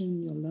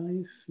meditation, your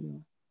life,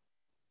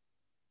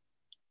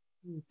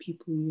 the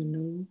people you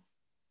know.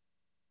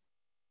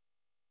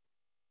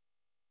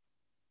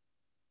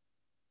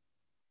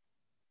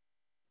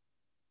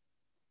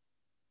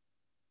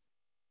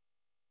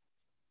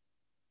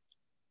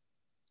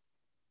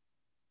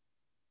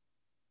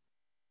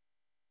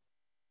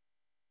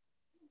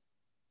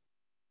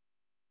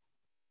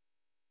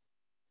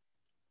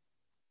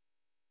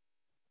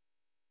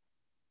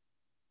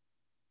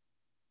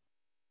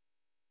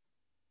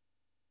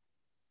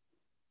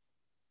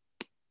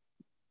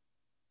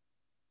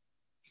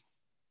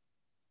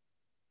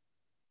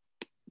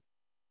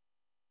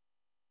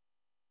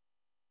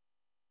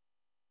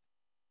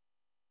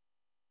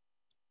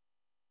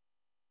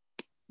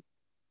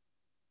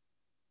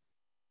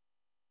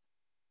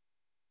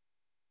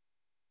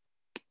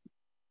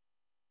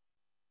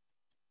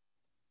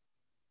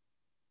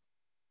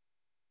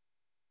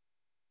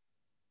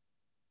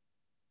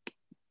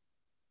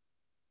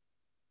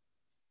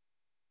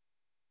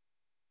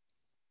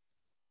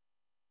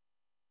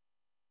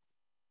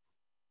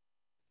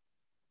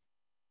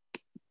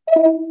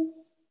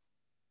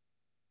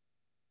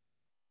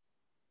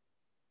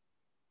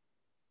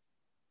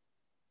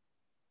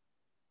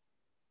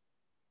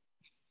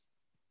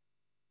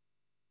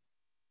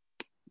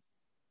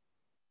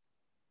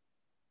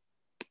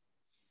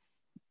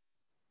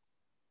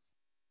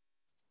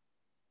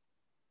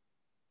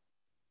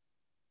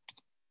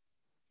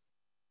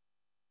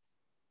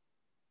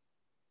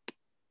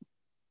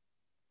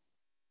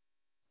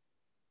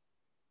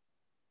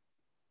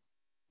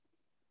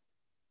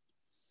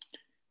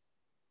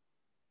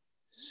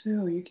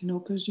 So you can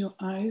open your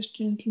eyes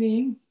gently.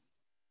 You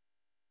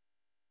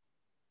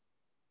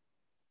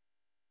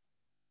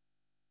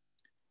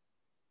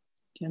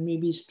can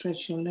maybe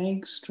stretch your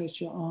legs,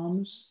 stretch your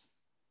arms,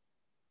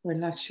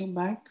 relax your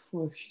back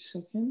for a few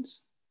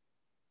seconds.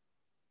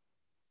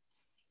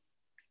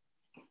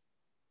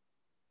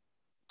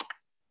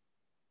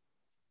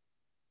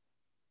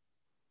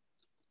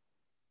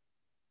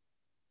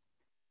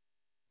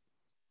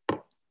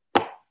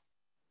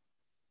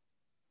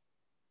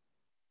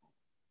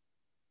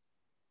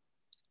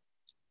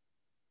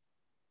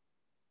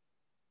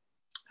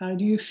 How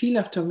do you feel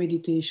after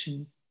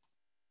meditation?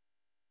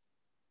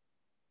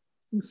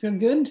 You feel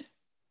good?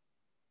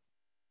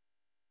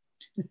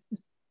 Do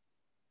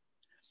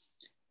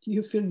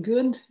you feel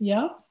good?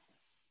 Yeah?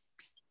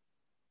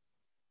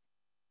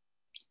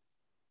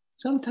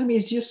 Sometimes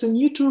it's just a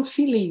neutral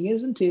feeling,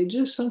 isn't it?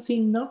 Just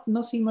something,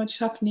 nothing much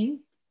happening.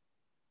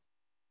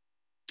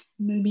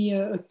 Maybe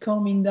a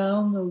calming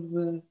down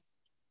of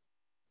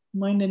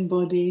mind and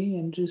body,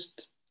 and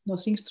just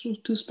nothing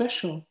too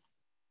special.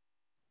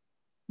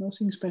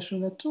 Nothing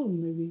special at all,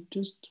 maybe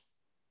just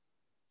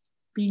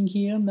being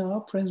here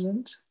now,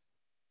 present.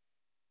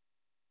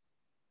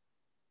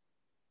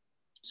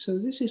 So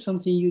this is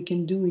something you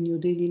can do in your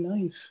daily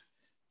life.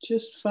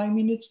 Just 5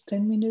 minutes,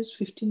 10 minutes,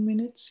 15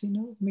 minutes,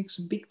 makes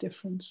a big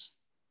difference.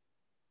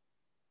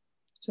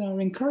 So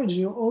I encourage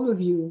you, all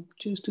of you,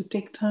 just to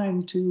take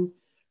time to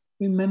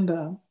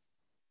remember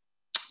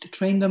to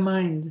train the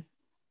mind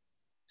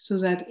so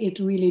that it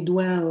really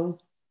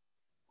dwell,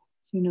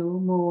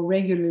 more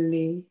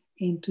regularly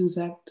into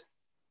that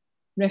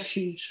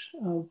refuge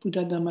of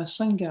Buddha Dhamma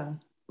Sangha.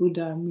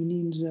 Buddha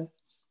meaning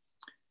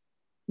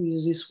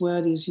this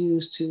word is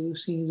used to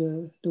see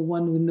the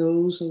one who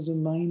knows, or the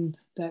mind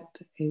that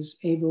is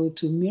able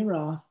to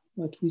mirror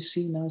what we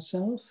see in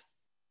ourselves.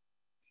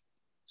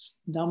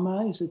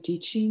 Dhamma is a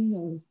teaching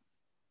of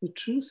the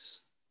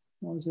truth,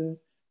 or the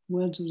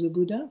words of the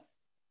Buddha,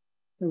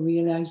 the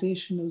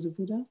realization of the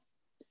Buddha.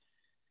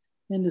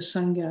 And the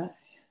Sangha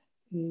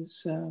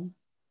is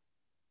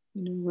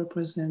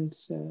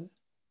represents the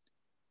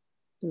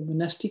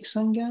monastic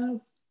sangha,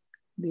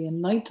 the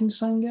enlightened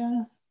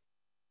sangha.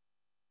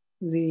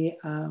 The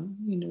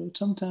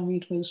sometimes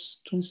it was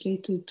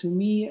translated to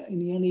me in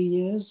the early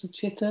years, the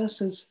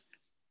Chithurst, as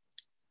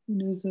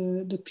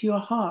the pure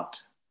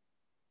heart.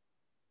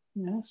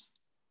 Yes,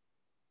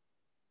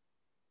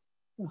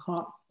 the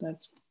heart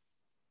that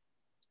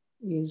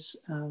is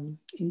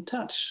in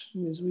touch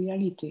with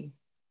reality.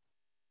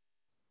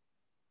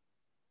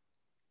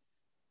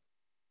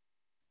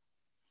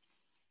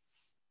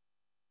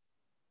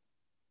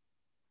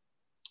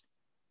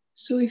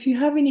 So if you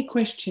have any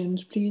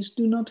questions, please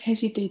do not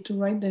hesitate to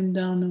write them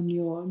down on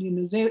your,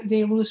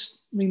 they will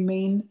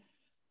remain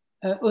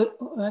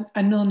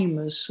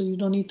anonymous, so you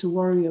don't need to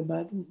worry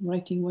about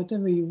writing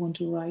whatever you want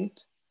to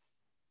write.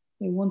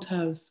 They won't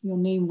have, your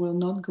name will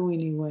not go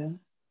anywhere.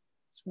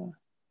 So,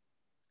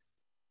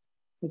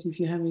 but if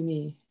you have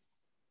any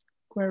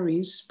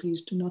queries,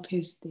 please do not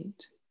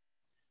hesitate.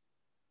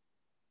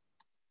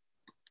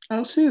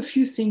 I'll say a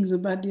few things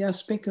about the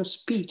aspect of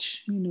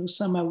speech,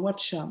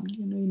 samavacha,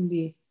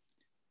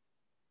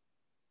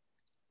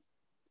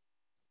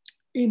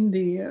 in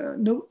the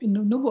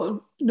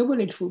Noble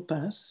Eightfold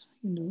Path,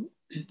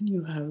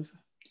 you have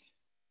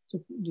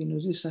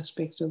this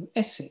aspect of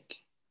ethic,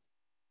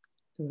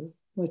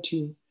 what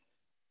you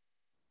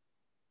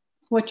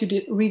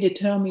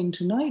redetermined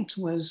tonight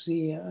was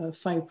the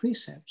 5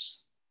 precepts,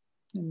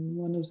 and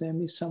one of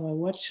them is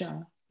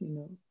samavacha.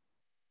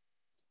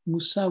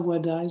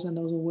 Musawada is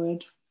another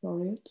word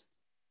for it,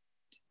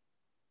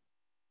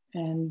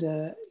 and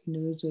the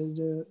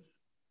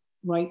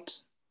right,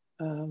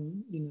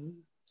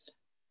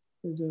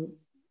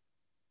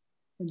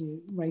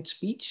 the right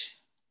speech,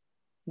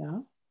 yeah.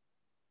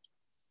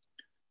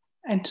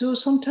 And so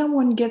sometimes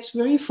one gets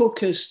very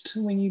focused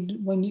when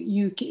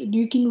you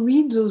can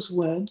read those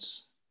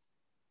words,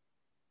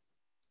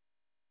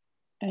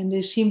 and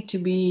they seem to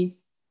be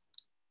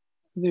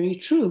very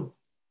true.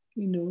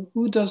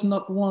 Who does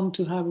not want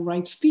to have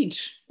right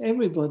speech?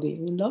 Everybody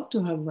would love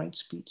to have right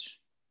speech.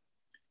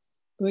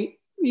 But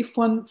if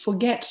one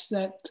forgets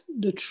that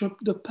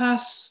the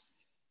path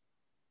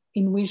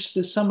in which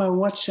the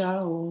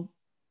samavacha or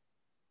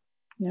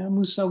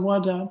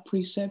musawada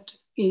precept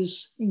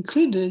is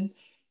included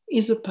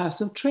is a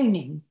path of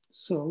training.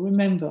 So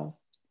remember,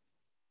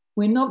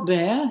 we're not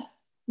there,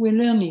 we're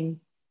learning.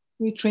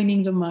 We're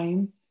training the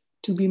mind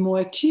to be more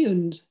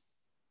attuned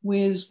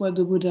with what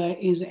the Buddha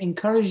is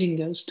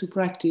encouraging us to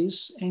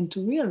practice and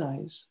to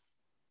realize.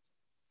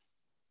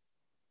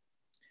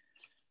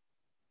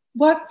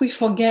 What we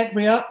forget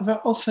very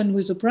often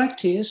with the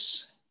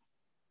practice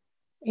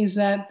is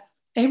that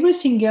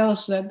everything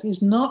else that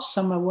is not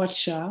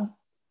samavacha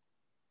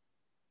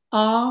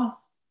are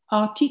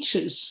our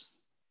teachers.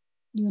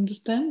 Do you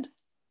understand?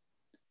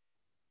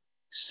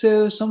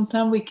 So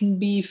sometimes we can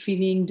be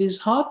feeling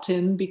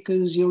disheartened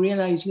because you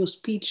realize your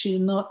speech is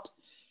not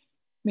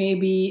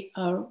maybe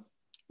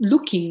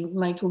looking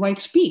like right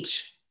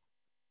speech.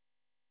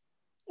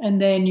 And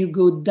then you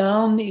go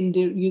down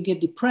you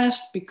get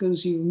depressed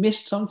because you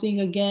missed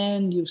something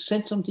again, you've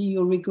said something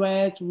you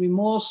regret,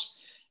 remorse,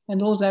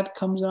 and all that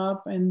comes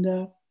up, and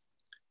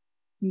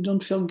you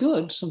don't feel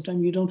good.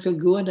 Sometimes you don't feel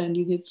good, and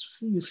you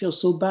feel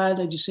so bad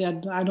that you say,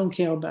 I don't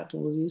care about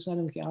all this. I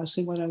don't care. I'll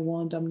say what I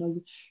want. I'm not.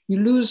 You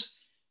lose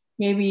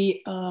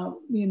maybe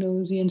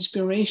the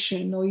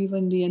inspiration or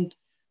even the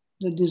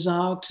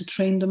desire to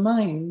train the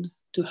mind,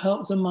 to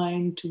help the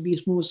mind to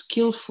be more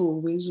skillful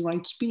with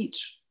right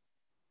speech.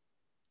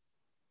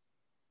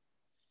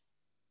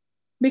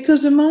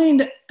 Because the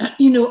mind,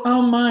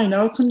 our mind,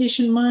 our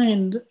conditioned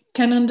mind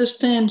can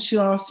understand through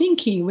our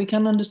thinking. We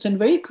can understand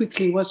very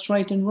quickly what's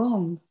right and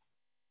wrong.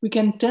 We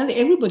can tell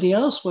everybody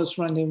else what's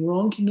right and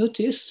wrong. You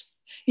notice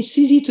it's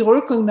easy to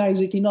recognize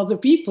it in other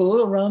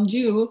people around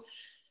you.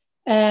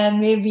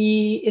 And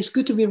maybe it's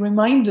good to be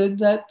reminded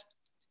that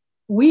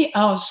we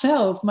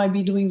ourselves might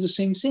be doing the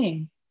same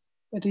thing.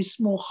 But it's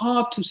more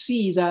hard to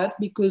see that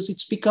because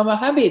it's become a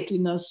habit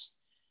in us.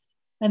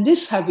 And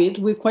this habit,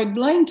 we're quite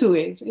blind to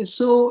it. It's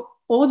so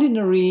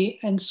ordinary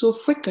and so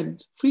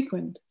frequent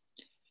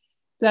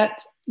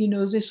that,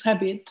 this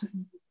habit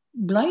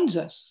blinds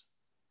us.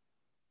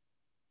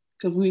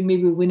 Because we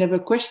never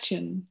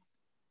question,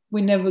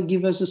 we never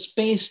give us a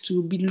space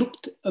to be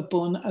looked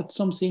upon at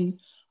something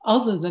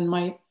other than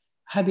my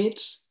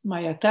habits, my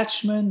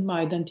attachment,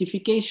 my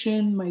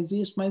identification, my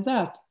this, my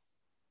that.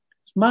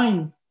 It's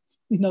mine,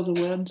 in other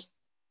words.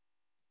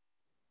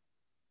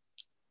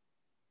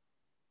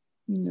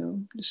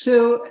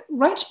 So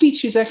right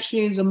speech is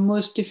actually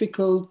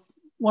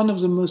one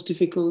of the most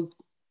difficult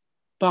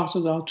parts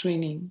of our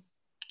training.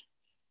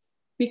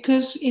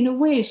 Because in a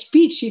way,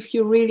 speech, if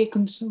you really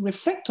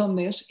reflect on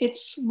this,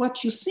 it's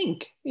what you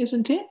think,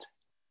 isn't it?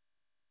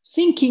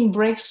 Thinking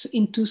breaks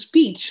into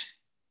speech.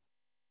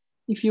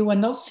 If you are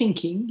not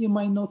thinking, you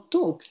might not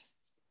talk.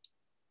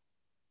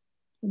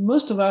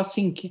 Most of our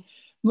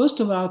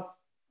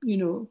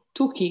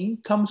talking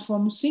comes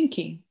from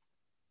thinking.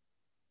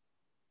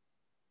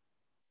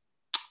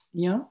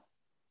 Yeah.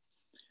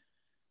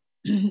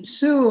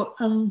 So,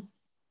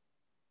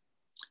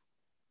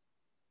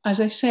 as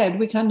I said,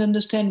 we can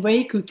understand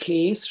very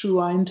quickly through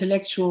our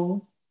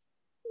intellectual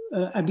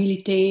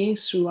ability,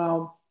 through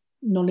our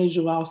knowledge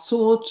of our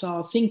thoughts,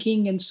 our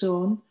thinking, and so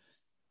on.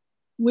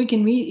 We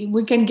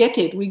can get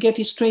it. We get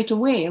it straight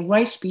away.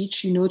 Right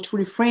speech, to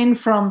refrain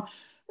from,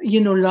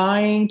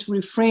 lying, to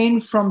refrain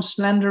from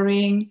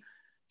slandering,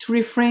 to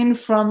refrain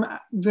from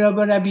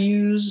verbal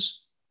abuse,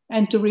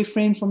 and to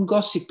refrain from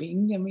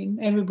gossiping. I mean,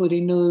 everybody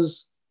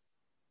knows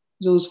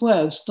those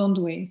words, don't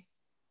we?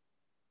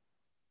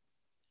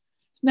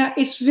 Now,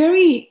 it's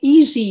very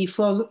easy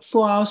for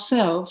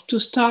ourselves to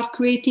start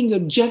creating a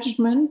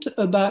judgment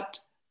about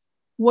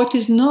what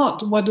is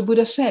not what the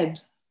Buddha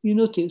said. You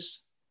notice?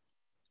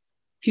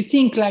 If you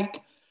think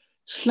like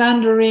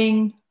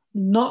slandering,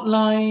 not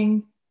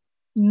lying,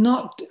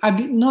 not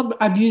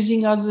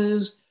abusing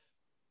others,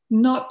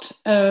 not,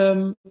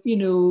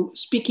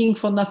 speaking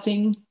for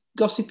nothing,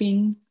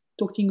 gossiping,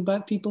 talking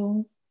about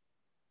people,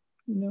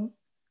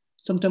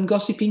 sometimes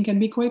gossiping can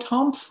be quite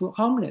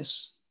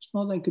harmless. It's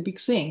not like a big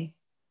thing.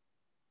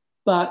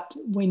 But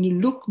when you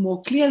look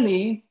more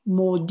clearly,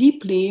 more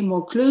deeply,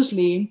 more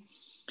closely,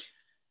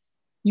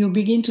 you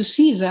begin to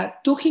see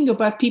that talking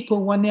about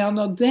people when they are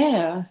not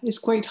there is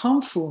quite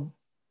harmful,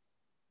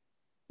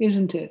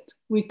 isn't it?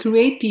 We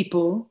create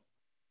people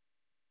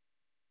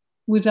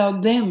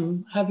without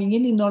them having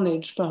any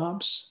knowledge,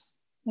 perhaps.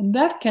 And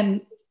that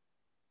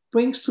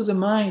brings to the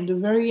mind a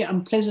very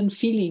unpleasant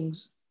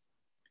feelings,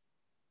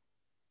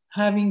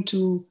 having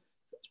to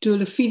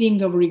the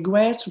feeling of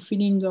regret, or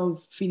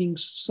feeling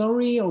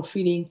sorry, or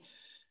feeling,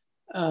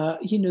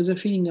 the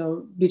feeling of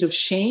a bit of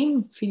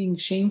shame, feeling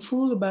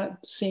shameful about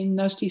saying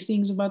nasty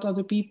things about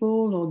other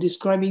people, or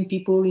describing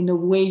people in a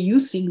way you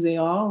think they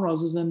are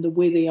rather than the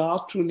way they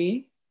are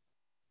truly.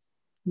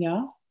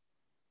 Yeah,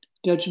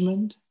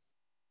 judgment.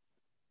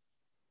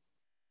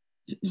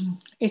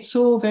 It's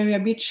all very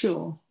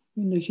habitual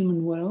in the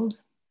human world.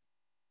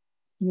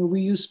 We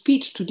use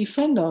speech to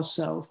defend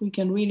ourselves. We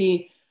can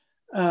really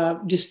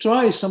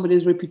destroy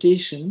somebody's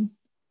reputation.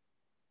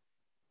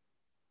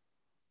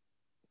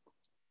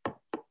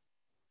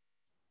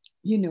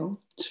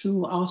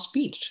 Through our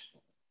speech.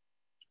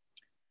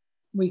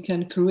 We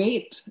can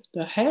create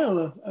the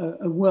hell,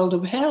 a world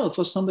of hell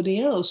for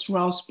somebody else through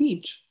our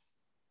speech.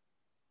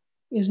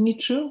 Isn't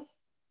it true?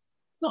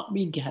 Not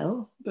big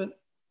hell, but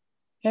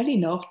hell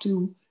enough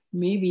to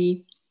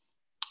maybe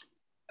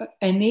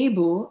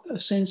enable a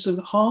sense of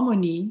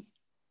harmony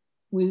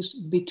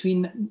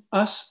between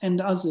us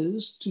and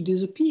others to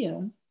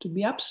disappear, to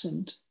be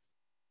absent,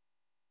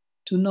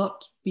 to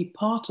not be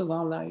part of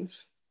our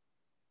life.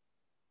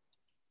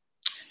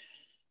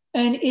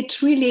 And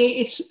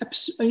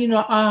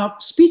our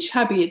speech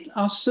habits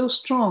are so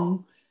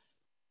strong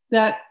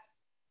that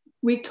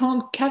we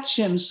can't catch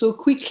them so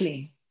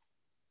quickly.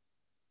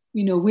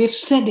 We've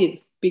said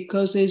it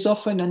because there's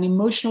often an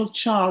emotional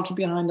charge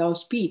behind our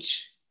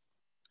speech.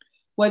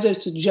 Whether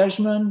it's a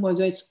judgment,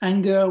 whether it's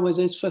anger,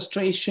 whether it's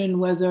frustration,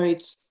 whether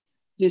it's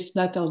this,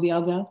 that, or the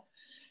other,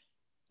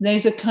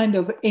 there's a kind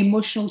of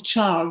emotional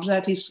charge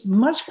that is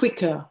much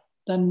quicker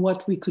than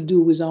what we could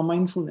do with our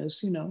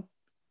mindfulness,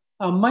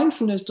 Our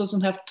mindfulness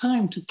doesn't have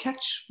time to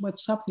catch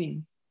what's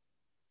happening.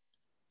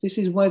 This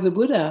is why the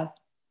Buddha,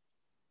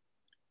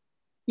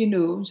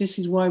 this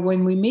is why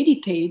when we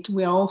meditate,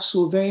 we are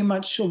also very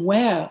much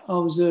aware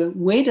of the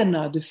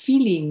Vedana, the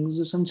feelings,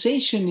 the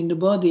sensation in the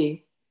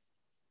body.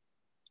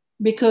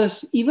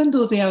 Because even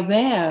though they are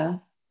there,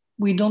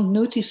 we don't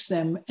notice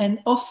them. And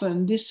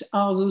often these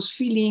are those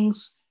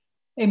feelings,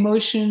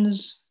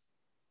 emotions,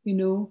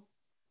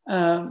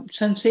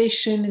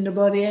 sensation in the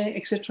body,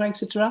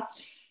 etc.,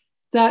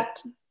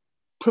 that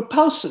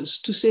propels us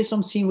to say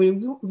something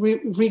we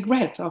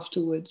regret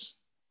afterwards.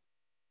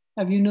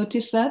 Have you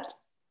noticed that?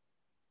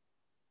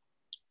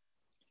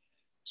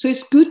 So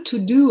it's good to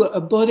do a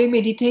body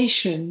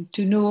meditation,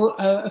 to know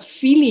a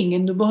feeling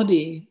in the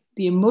body,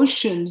 the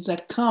emotions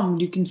that come.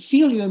 You can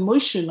feel your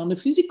emotion on a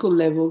physical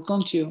level,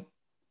 can't you?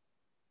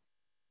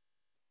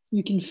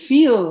 You can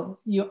feel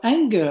your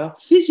anger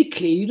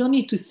physically. You don't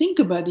need to think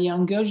about the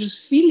anger, just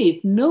feel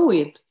it, know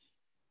it.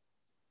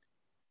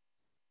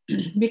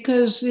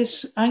 Because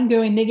this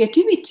anger and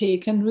negativity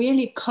can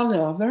really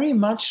color very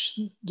much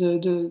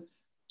the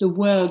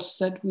words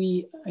that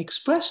we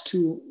express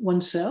to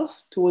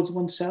oneself, towards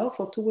oneself,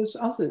 or towards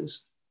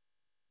others.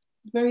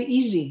 Very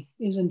easy,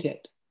 isn't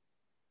it?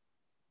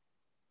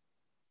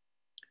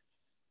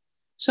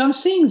 So I'm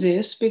saying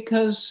this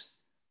because,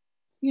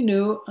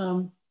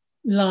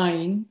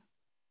 lying,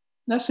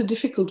 that's a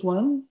difficult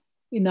one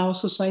in our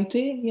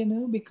society,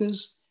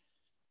 because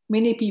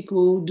many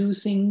people do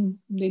things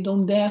they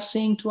don't dare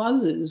saying to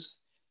others,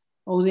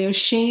 or they're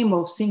ashamed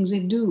of things they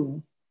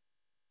do.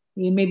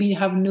 They maybe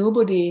have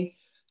nobody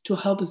to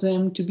help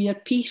them to be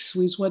at peace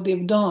with what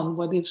they've done,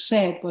 what they've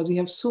said, what they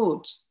have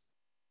thought.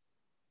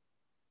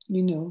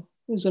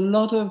 There's a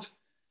lot of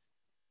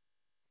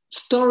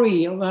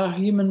story of our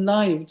human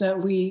life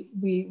that we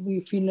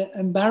feel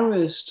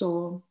embarrassed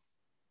or,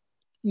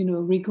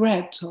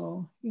 regret,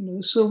 or,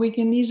 so we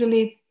can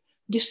easily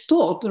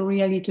distort the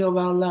reality of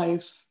our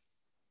life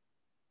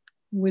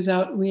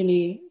without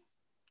really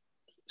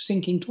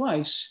thinking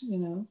twice,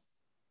 you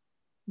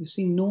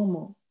seem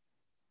normal.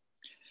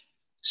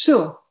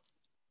 So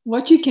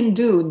what you can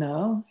do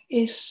now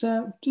is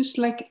just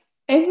like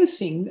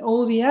everything,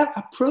 all the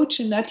approach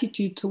and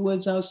attitude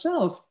towards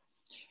ourselves.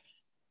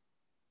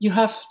 You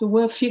have the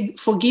word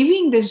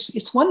forgiving.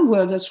 It's one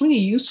word that's really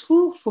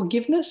useful,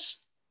 forgiveness.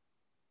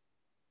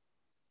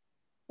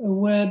 A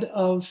word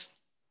of,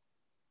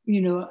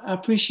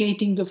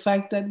 appreciating the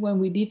fact that when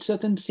we did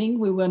certain things,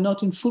 we were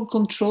not in full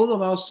control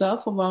of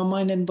ourselves, of our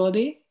mind and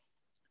body.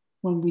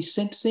 When we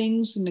said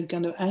things in a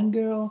kind of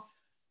anger,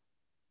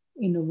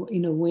 in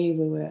a way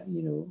we were,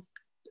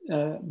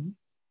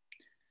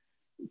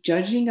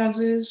 judging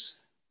others,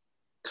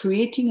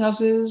 creating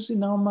others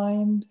in our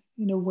mind,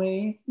 in a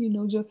way,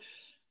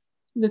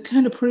 the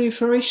kind of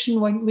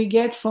proliferation we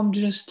get from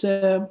just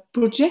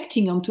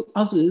projecting onto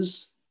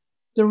others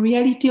the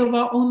reality of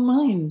our own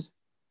mind,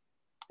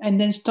 and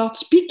then start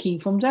speaking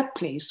from that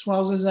place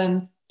rather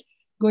than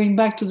going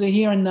back to the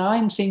here and now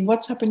and saying,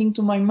 what's happening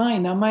to my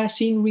mind? Am I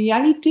seeing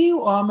reality,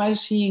 or am I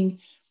seeing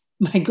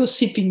my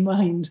gossiping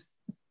mind?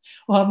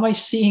 Or am I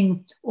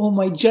seeing all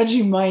my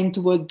judging mind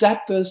toward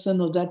that person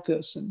or that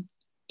person?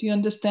 Do you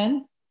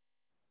understand?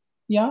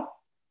 Yeah?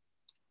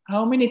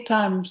 How many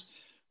times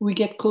we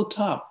get caught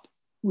up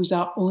with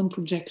our own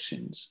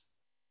projections?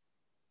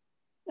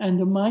 And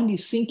the mind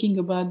is thinking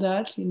about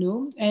that,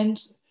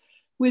 and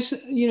with,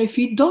 if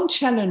you don't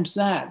challenge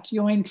that,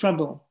 you're in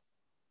trouble.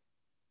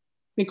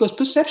 Because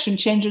perception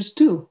changes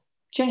too.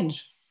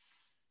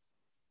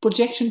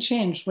 Projection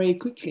change very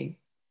quickly.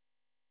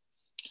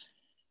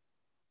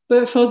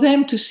 But for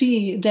them to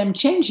see them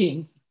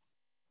changing,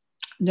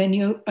 then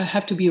you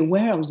have to be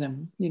aware of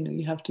them.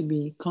 You have to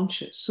be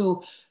conscious.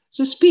 So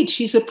the speech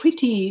is it's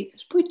pretty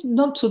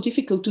not so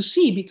difficult to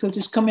see, because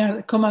it's come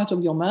out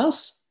of your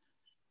mouth.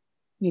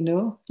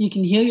 You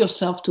can hear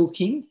yourself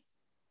talking.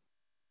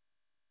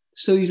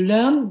 So you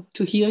learn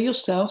to hear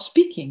yourself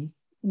speaking,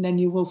 and then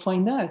you will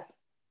find out.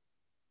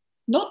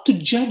 Not to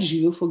judge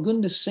you, for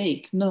goodness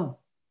sake, no.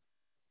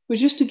 But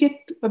just to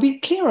get a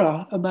bit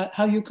clearer about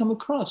how you come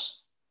across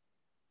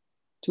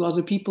to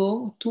other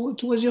people,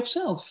 towards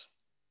yourself.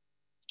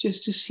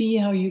 Just to see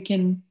how you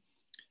can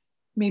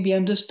maybe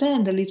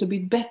understand a little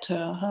bit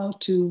better how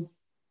to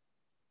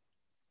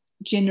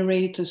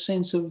generate a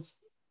sense of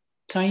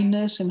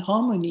kindness and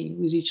harmony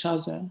with each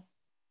other.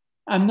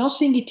 I'm not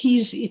saying it's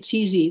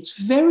easy. It's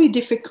very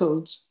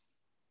difficult,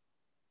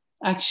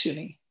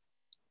 actually.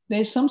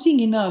 There's something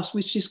in us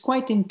which is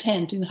quite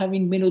intent in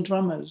having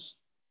melodramas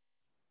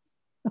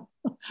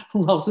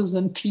rather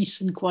than peace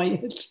and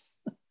quiet.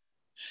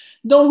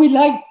 Don't we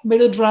like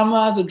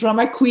melodrama, the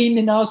drama queen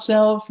in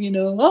ourselves,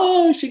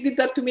 oh, she did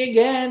that to me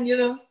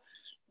again,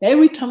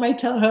 Every time I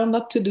tell her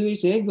not to do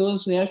it,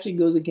 there she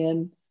goes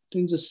again,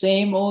 doing the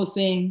same old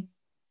thing.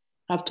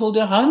 I've told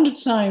her 100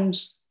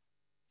 times,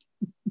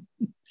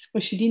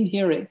 but she didn't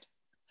hear it,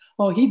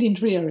 or he didn't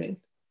hear it.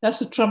 That's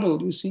the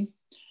trouble, you see.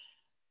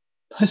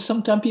 But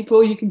sometimes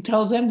people, you can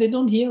tell them, they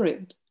don't hear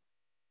it.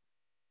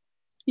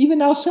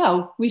 Even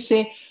ourselves, we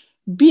say,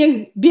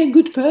 be a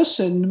good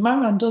person. My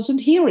mind doesn't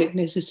hear it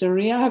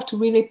necessarily. I have to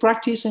really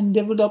practice and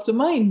develop the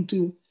mind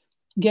to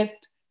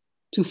get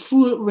to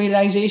full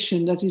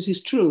realization that this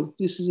is true.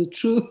 This is a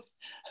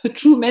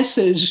true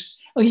message,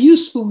 a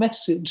useful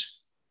message.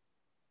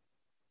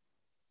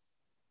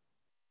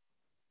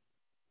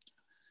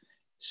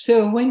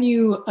 So when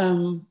you,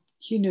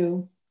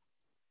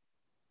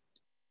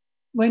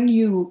 when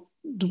you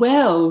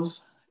dwell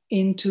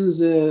into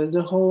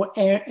the whole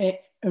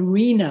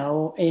arena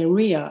or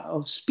area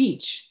of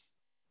speech,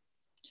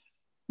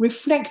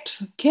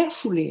 reflect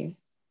carefully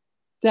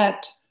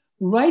that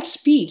right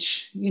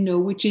speech,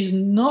 which is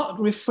not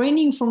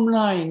refraining from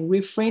lying,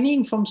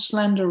 refraining from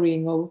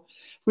slandering, or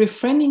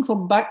refraining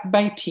from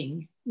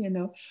backbiting,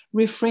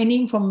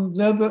 refraining from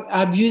verbal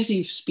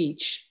abusive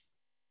speech,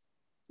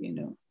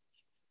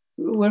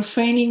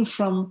 refraining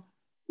from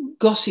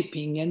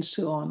gossiping and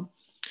so on.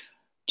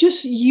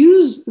 Just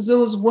use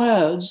those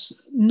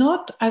words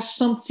not as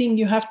something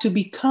you have to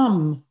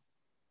become.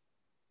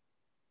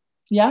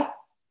 Yeah?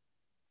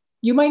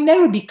 You might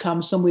never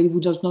become somebody who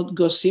does not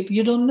gossip.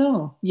 You don't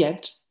know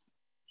yet.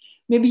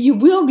 Maybe you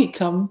will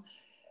become,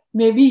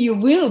 maybe you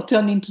will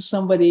turn into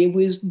somebody who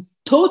is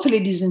totally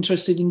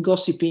disinterested in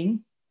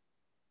gossiping.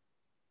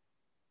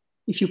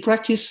 If you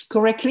practice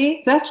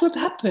correctly, that's what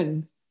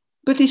happened.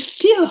 But it's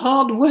still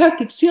hard work.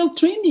 It's still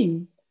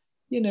training.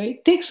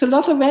 It takes a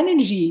lot of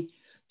energy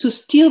to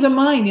steer the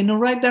mind in the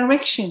right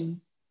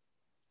direction.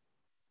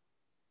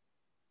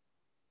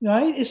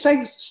 Right? It's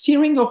like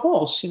steering a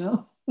horse,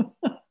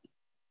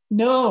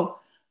 No,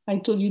 I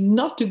told you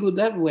not to go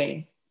that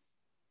way.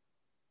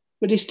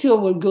 But it still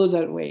will go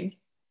that way.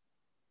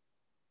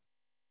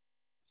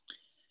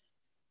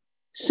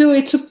 So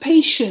it's a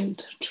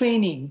patient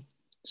training,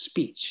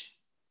 speech,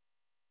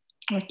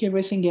 like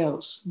everything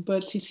else.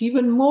 But it's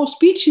even more,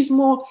 speech is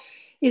more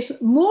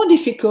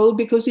difficult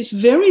because it's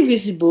very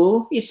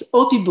visible, it's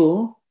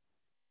audible,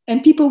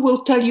 And people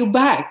will tell you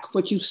back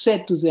what you've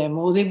said to them,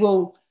 or they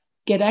will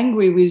get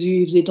angry with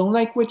you if they don't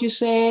like what you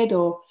said,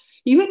 or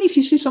even if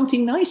you say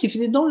something nice, if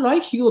they don't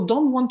like you or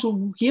don't want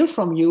to hear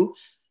from you,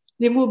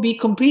 they will be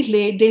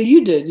completely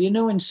deluded, you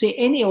know, and say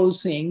any old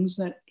things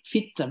that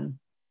fit them.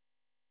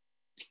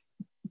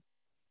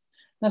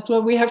 That's why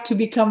we have to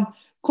become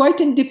quite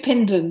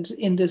independent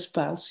in this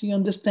path, you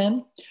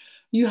understand?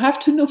 You have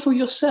to know for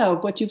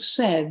yourself what you've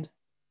said.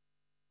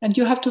 And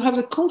you have to have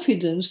the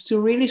confidence to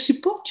really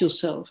support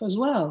yourself as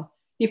well.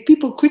 If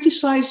people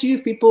criticize you,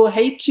 if people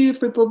hate you, if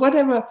people,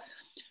 whatever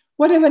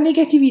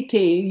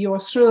negativity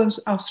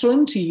are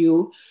thrown to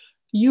you,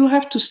 you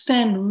have to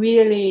stand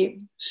really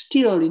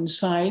still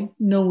inside,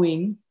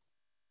 knowing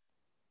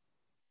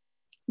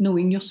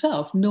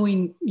yourself,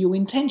 knowing your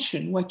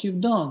intention, what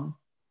you've done.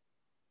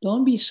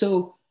 Don't be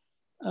so,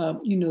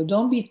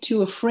 don't be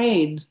too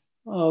afraid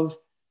of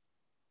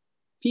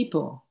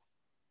people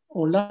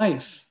or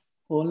life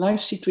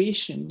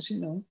situations, you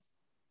know.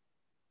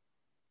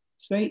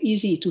 It's very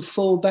easy to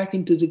fall back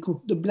into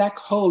the black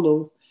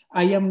hole of,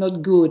 I am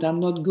not good,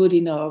 I'm not good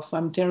enough,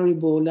 I'm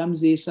terrible, I'm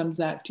this, I'm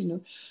that, you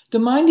know. The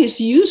mind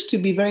is used to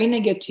be very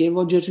negative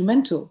or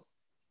judgmental.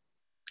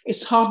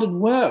 It's hard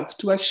work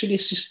to actually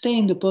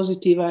sustain the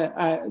positive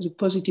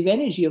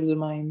energy of the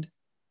mind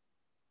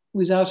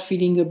without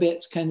feeling a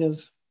bit kind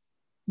of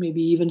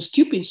maybe even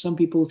stupid. Some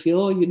people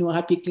feel, you know,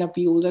 happy,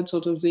 clappy, all that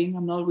sort of thing.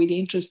 I'm not really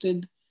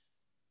interested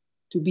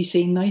to be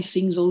saying nice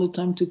things all the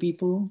time to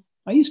people.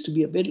 I used to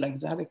be a bit like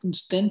that. I couldn't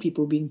stand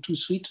people being too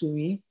sweet to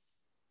me.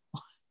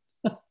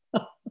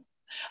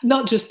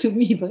 Not just to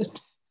me, but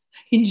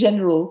in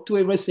general, to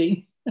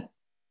everything.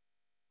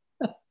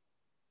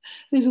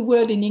 There's a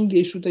word in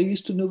English that I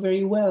used to know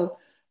very well.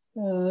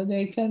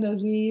 You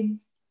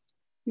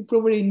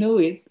probably know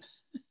it.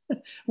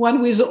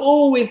 One will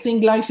always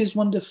think life is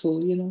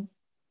wonderful, you know.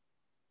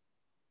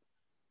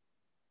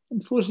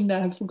 Unfortunately, I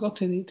have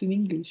forgotten it in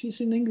English. It's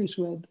an English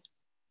word.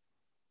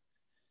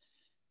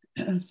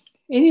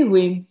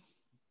 Anyway,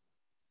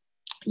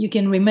 you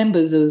can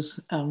remember those,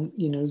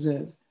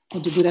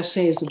 what the Buddha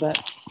says about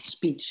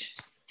speech.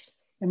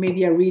 And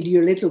maybe I'll read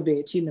you a little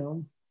bit, you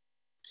know.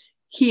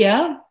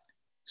 Here,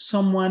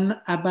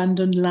 someone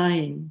abandoned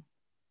lying.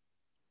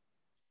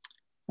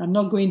 I'm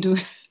not going to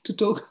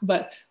talk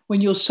about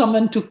when you're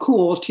summoned to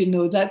court, you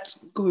know, that's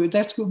good.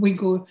 That's good. We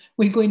go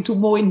into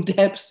more in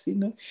depth, you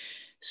know.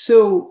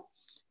 So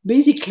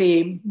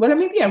basically, well,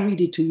 maybe I'll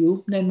read it to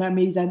you, then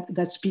maybe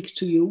that speaks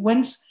to you.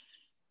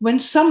 When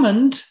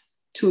summoned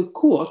to a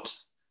court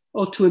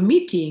or to a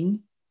meeting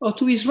or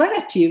to his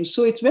relatives,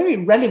 so it's very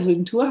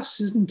relevant to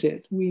us, isn't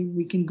it?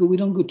 We can go, we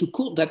don't go to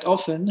court that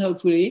often,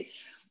 hopefully.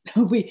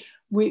 we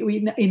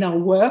in our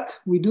work,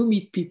 we do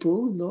meet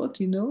people a lot,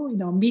 you know,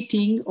 in our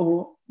meeting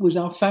or with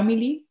our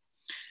family,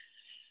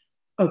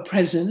 or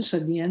presence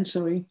at the end,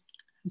 sorry.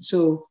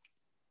 So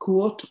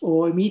court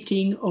or a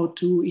meeting or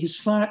to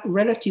his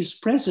relatives'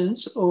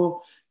 presence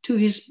or to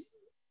his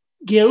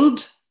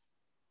guild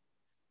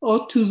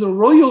or to the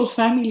royal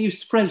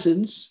family's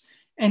presence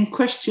and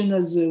question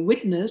as a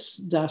witness,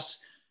 thus,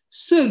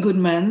 Sir good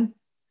man,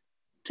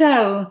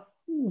 tell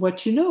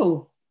what you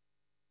know.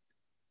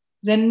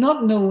 Then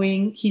not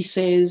knowing, he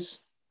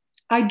says,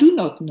 I do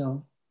not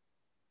know.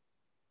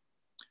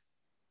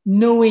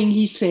 Knowing,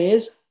 he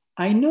says,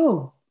 I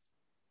know.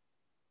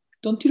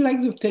 Don't you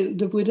like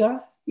the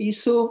Buddha?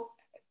 He's so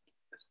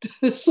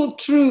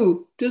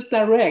true, just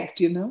direct,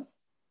 you know.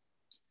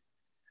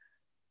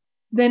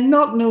 Then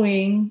not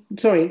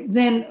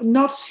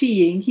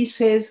seeing, he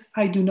says,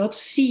 I do not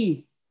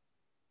see.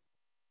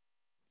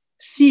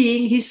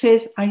 Seeing, he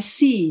says, I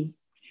see.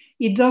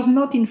 It does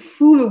not in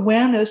full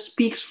awareness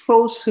speaks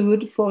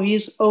falsehood for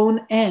his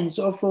own ends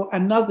or for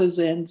another's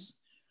ends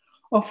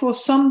or for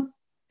some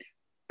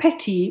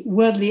petty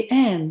worldly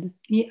end.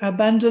 He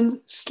abandons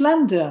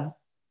slander.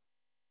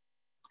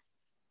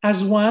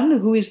 As one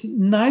who is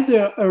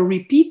neither a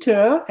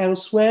repeater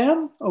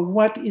elsewhere of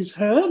what is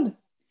heard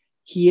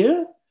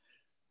here,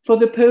 for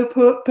the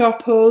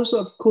purpose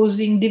of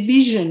causing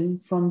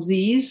division from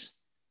these,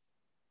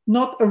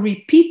 not a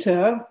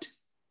repeater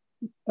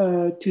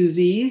to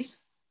these,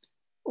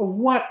 of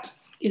what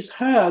is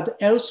heard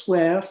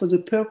elsewhere for the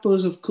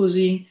purpose of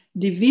causing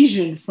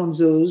division from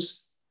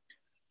those,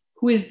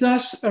 who is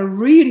thus a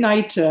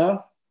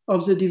reuniter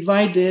of the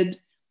divided,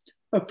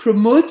 a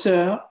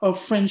promoter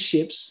of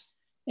friendships,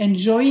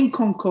 enjoying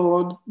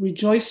concord,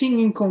 rejoicing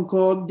in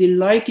concord,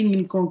 delighting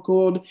in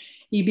concord.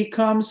 He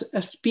becomes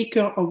a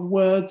speaker of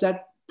words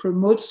that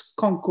promotes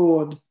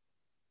concord.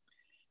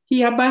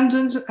 He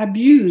abandons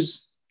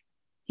abuse.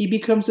 He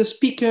becomes a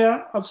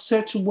speaker of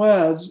such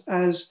words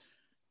as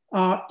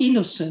are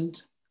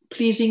innocent,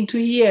 pleasing to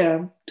the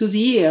ear,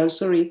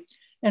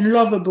 and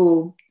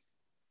lovable,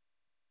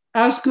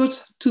 as good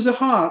to the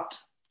heart,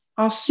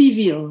 are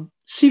civil,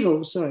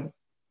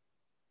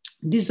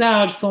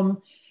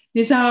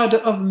 desired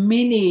of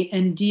many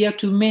and dear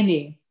to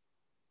many.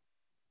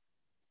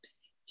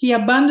 He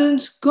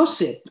abandons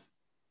gossip,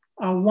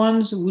 are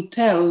ones who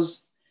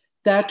tells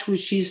that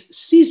which is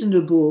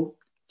seasonable,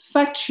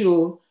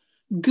 factual,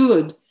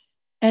 good,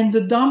 And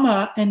the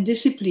Dharma and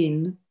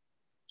discipline,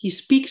 he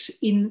speaks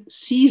in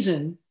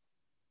season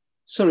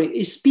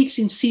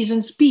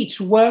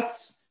speech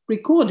worth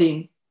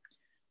recording,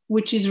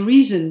 which is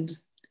reasoned,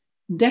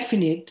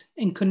 definite,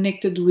 and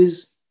connected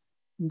with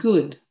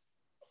good.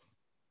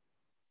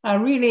 I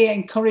really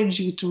encourage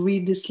you to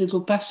read this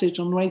little passage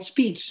on right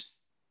speech.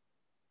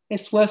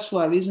 It's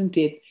worthwhile, isn't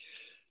it?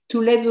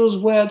 To let those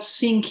words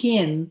sink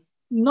in,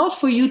 not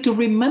for you to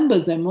remember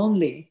them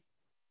only,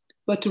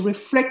 but to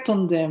reflect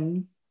on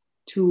them,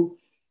 to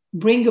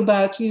bring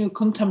about,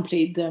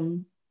 contemplate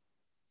them,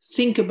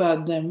 think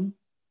about them.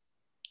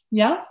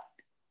 Yeah?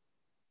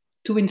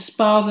 To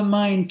inspire the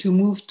mind to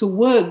move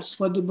towards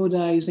what the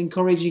Buddha is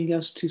encouraging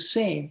us to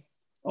say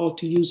or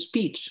to use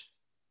speech.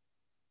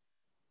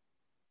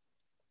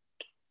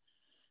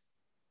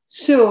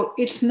 So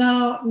it's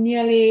now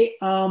nearly,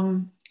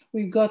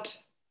 we've got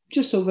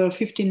just over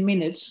 15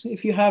 minutes.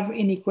 If you have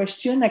any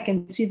question, I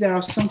can see there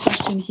are some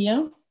questions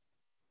here.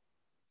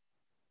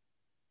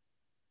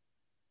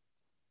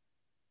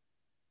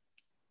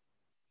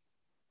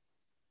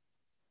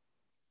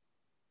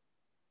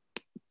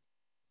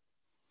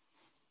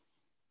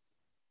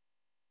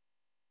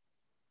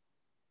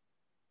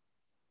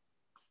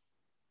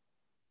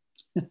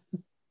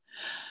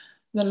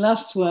 The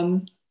last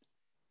one,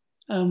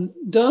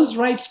 does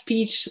right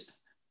speech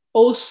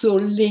also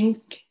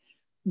link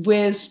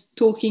with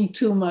talking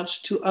too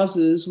much to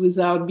others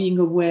without being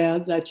aware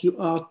that you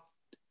are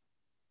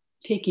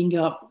taking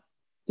up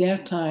their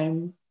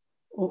time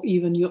or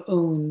even your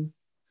own?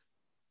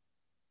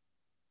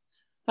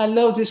 I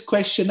love this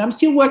question. I'm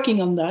still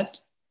working on that.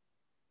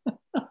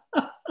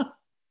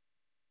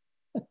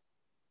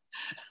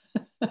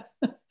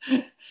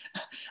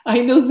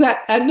 I've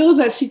known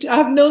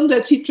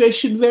that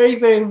situation very,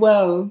 very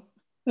well.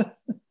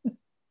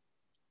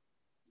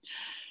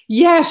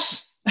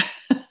 Yes.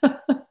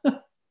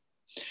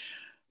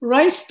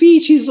 Right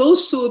speech is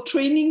also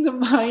training the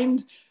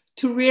mind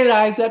to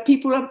realize that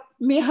people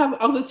may have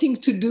other things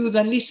to do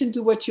than listen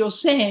to what you're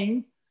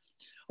saying,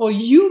 or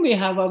you may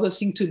have other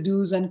things to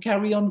do than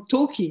carry on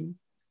talking.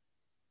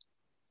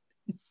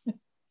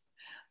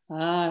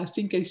 I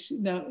think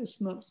no,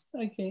 it's not,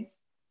 okay.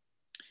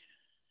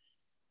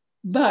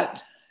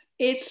 But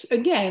it's a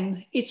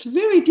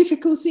very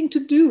difficult thing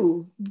to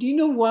do. Do you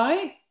know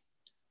why?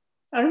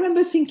 I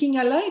remember thinking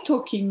I like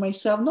talking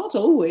myself, not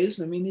always.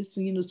 I mean, it's,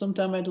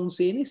 sometimes I don't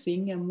say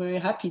anything. I'm very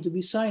happy to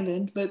be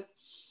silent. But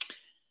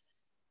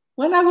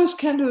when I was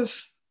kind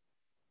of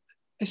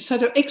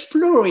sort of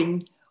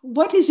exploring,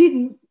 what is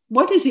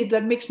it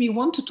that makes me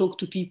want to talk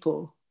to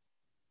people?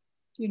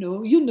 You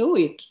know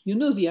it, you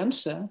know the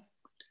answer.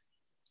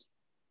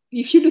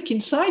 If you look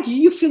inside you,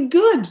 you feel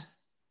good,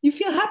 you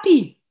feel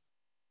happy.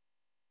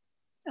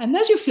 And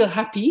as you feel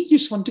happy, you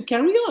just want to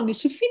carry on.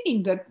 It's a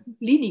feeling that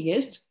leading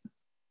it.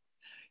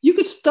 You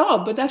could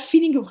stop, but that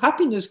feeling of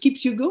happiness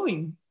keeps you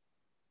going.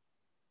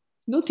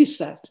 Notice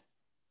that.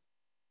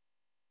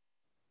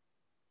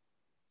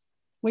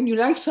 When you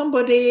like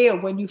somebody or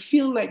when you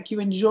feel like you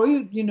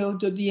enjoy,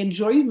 the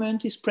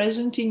enjoyment is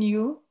present in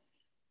you,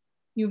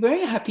 you're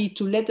very happy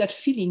to let that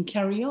feeling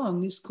carry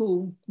on. It's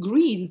called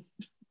greed.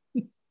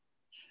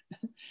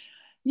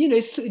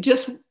 It's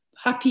just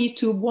happy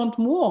to want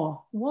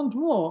more.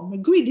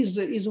 Greed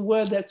is a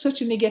word that's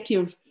such a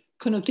negative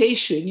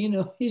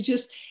connotation, It's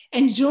just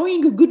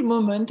enjoying a good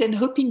moment and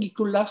hoping it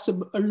could last a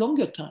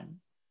longer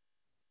time.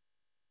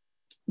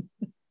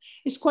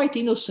 It's quite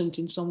innocent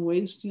in some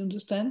ways, do you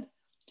understand?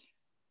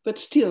 But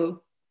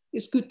still,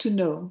 it's good to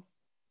know.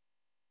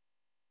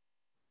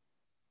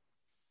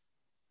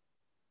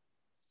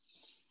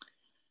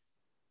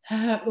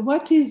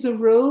 What is the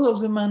role of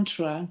the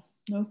mantra?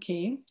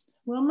 Okay,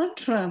 well,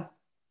 mantra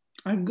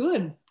are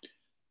good,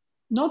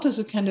 not as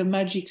a kind of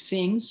magic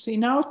things.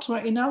 In our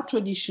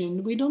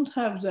tradition, we don't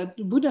have that.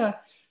 The Buddha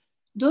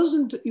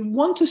doesn't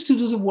want us to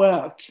do the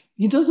work.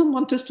 He doesn't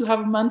want us to have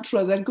a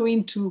mantra that's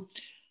going to,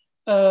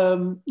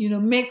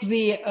 make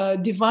the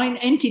divine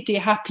entity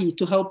happy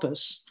to help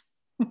us.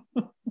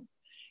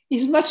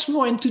 He's much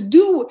more into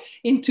do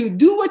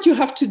what you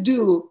have to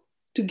do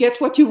to get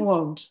what you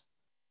want,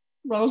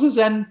 rather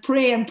than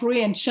pray and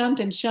pray and chant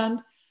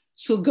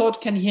so God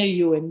can hear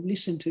you and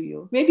listen to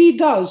you. Maybe he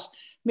does.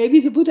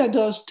 Maybe the Buddha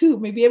does too.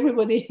 Maybe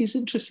everybody is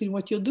interested in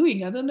what you're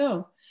doing. I don't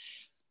know.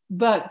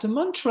 But the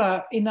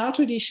mantra in our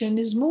tradition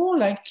is more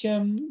like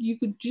you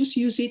could just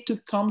use it to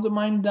calm the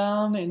mind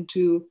down and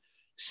to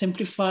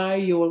simplify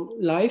your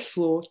life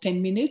for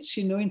 10 minutes,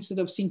 instead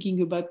of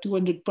thinking about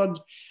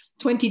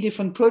 20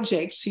 different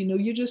projects,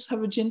 you just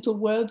have a gentle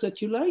word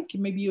that you like,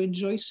 maybe you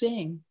enjoy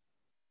saying.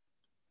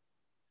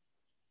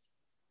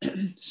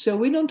 So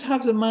we don't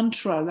have the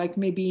mantra like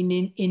maybe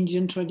in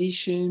Indian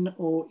tradition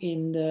or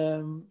in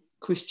the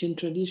Christian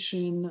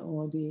tradition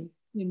or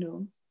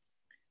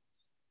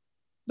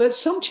but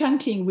some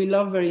chanting we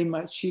love very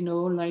much,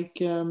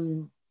 like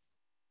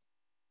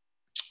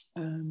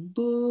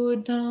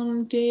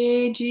Buddham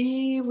te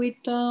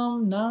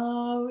jivitam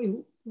na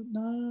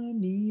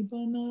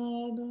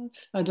nibbana.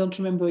 I don't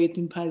remember it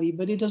in Pali,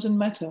 but it doesn't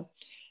matter.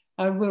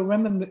 I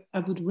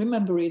would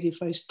remember it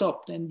if I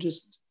stopped and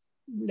just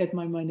let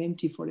my mind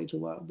empty for a little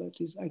while. But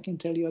I can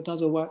tell you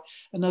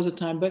another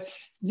time. But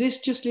this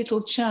just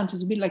little chant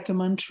is a bit like a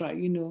mantra,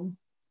 you know.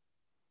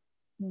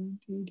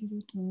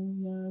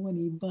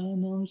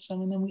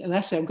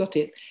 That's it, I've got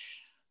it.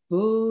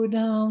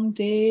 Buddham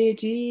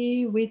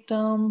teji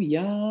vitam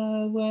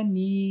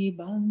yavani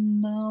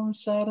bannam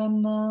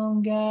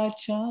saranam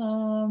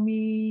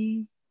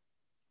gacchami.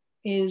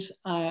 Is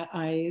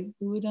I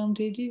Buddham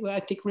teji, well, I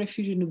take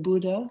refuge in the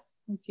Buddha,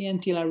 okay,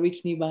 until I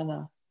reach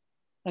Nibbana.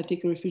 I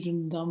take refuge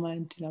in the Dhamma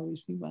until I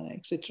reach Nibbana,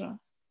 etc.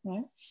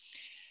 Right?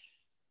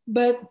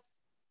 But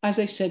as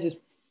I said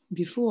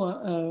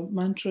before,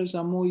 mantras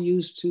are more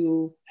used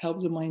to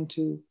help the mind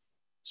to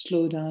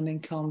slow down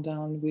and calm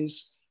down with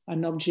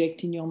an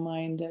object in your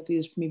mind that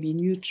is maybe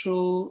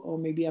neutral or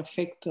maybe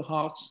affect the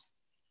heart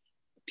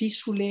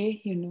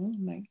peacefully, you know,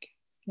 like,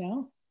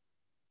 yeah.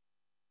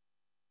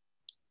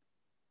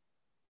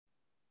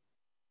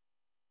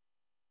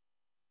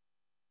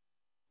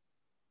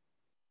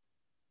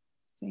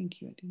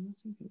 Thank you. I did not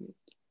think of it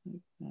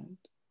like that.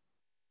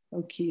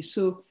 Okay,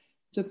 so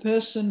the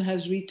person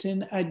has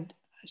written,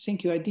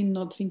 thank you, I did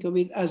not think of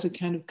it as a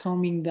kind of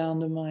calming down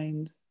the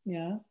mind.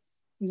 Yeah,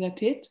 is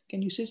that it?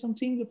 Can you say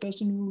something, the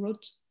person who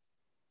wrote?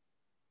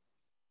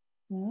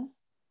 Yeah?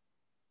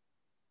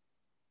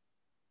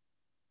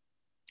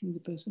 The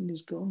person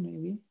is gone,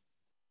 maybe.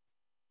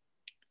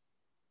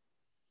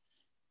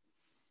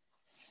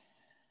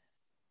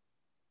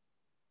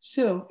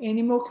 So,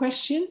 any more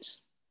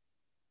questions?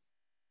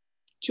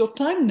 It's your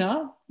time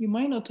now. You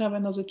might not have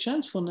another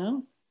chance for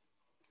now.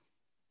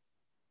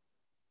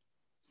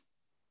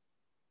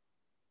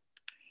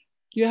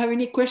 Do you have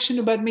any question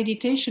about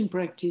meditation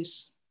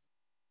practice?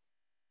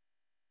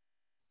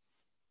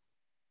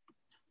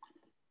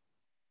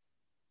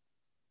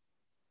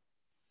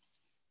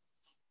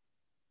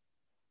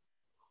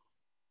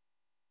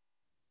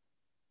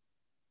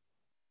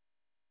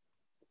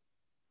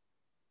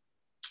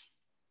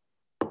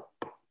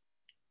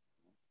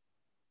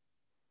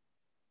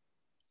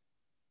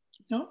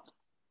 No?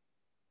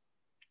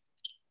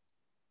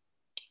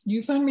 Do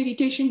you find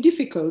meditation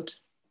difficult?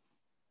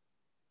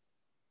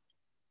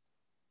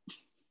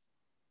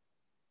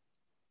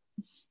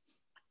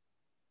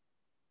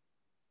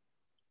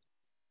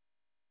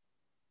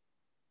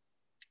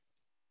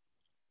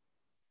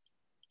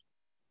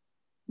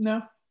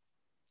 No?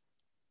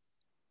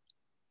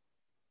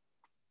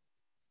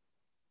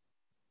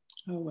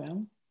 Oh,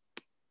 well.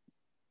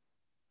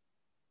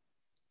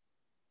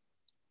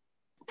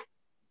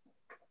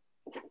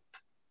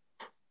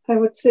 I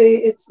would say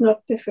it's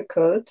not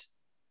difficult,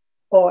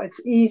 or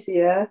it's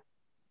easier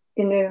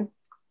in a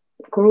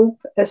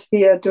group as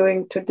we are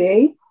doing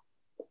today,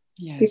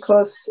 Yes.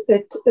 because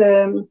it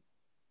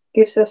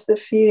gives us the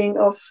feeling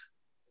of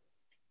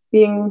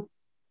being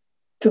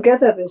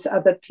together with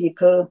other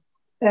people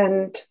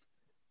and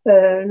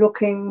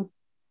looking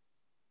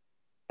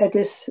at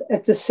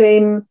the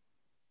same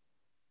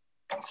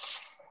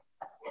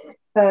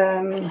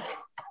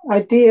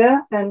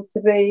idea, and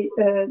the way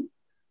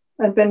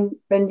and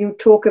when you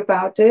talk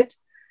about it,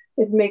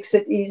 it makes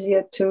it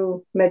easier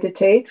to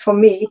meditate. For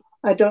me,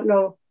 I don't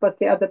know what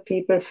the other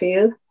people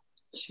feel.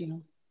 Sure.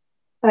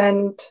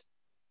 And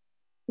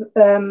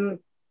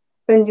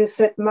when you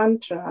said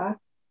mantra,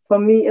 for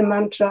me, a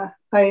mantra,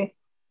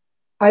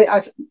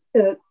 I've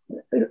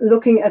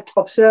looking at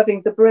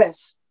observing the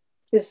breath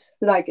is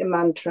like a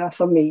mantra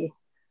for me.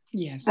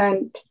 Yes.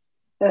 And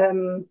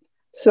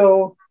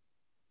so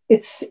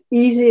it's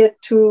easier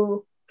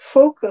to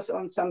focus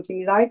on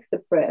something like the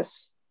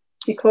breath,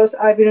 because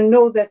I will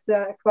know that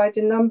there are quite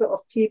a number of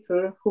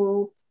people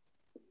who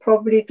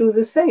probably do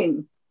the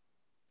same,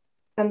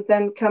 and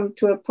then come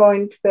to a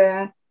point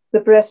where the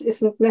breath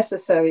isn't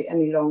necessary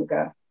any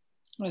longer.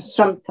 That's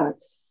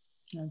sometimes.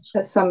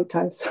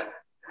 Sometimes.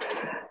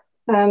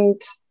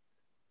 And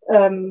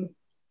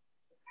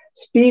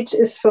speech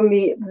is for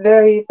me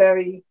very,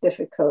 very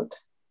difficult,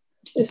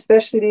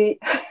 especially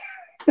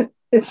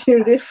if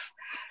you live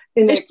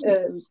in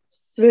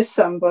with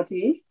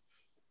somebody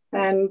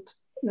and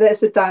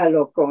there's a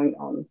dialogue going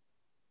on.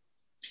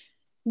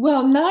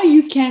 Well, now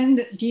you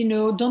can,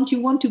 don't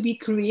you want to be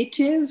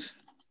creative?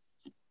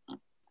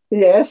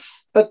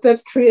 Yes, but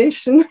that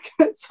creation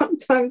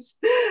sometimes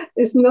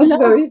is not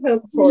very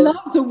helpful. We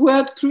love the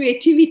word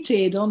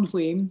creativity, don't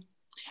we?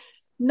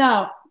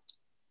 Now,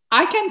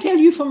 I can tell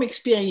you from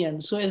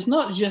experience, so it's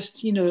not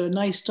just, a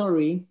nice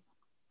story.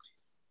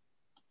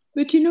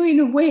 But, in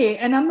a way,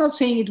 and I'm not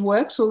saying it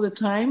works all the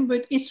time,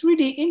 but it's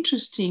really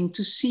interesting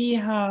to see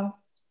how,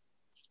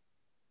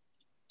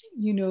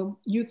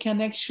 you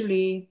can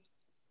actually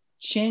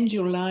change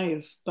your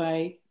life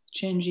by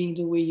changing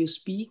the way you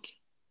speak.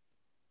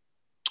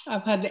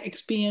 I've had the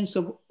experience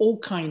of all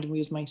kinds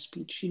with my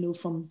speech,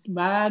 from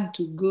bad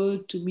to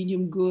good to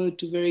medium good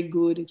to very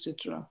good,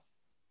 etc.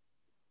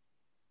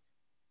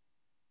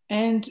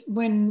 And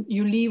when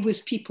you live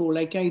with people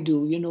like I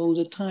do, all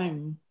the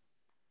time,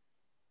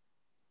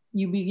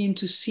 you begin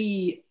to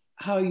see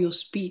how your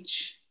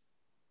speech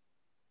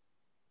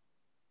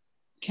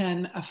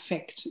can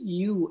affect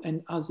you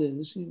and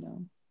others, you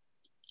know.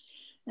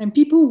 And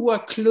people who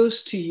are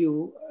close to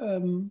you,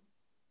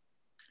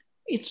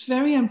 it's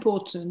very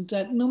important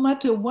that no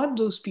matter what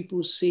those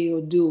people say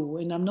or do,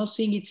 and I'm not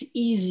saying it's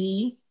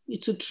easy,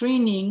 it's a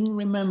training,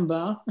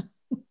 remember,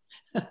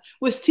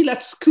 we're still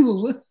at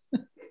school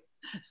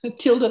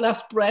till the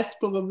last breath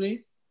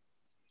probably.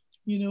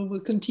 You know,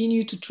 we'll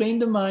continue to train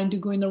the mind to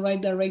go in the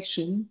right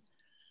direction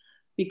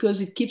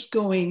because it keeps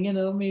going, you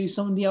know, maybe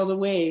some the other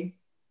way.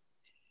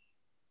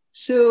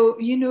 So,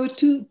 you know,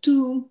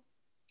 to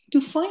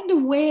find a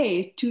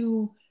way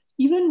to,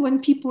 even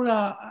when people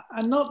are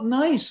not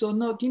nice or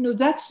not, you know,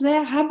 that's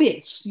their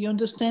habits, you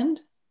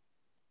understand?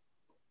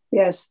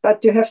 Yes,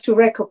 but you have to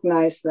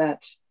recognize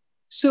that.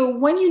 So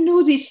when you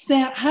know it's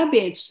their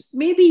habits,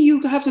 maybe you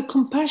have the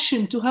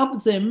compassion to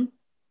help them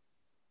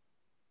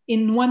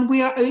in one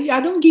way. I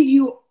don't give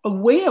you a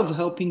way of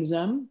helping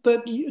them,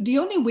 but the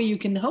only way you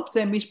can help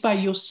them is by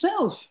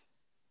yourself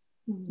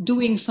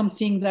doing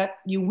something that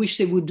you wish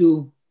they would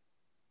do.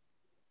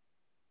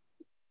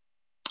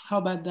 How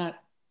about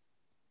that?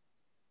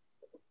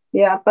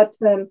 Yeah, but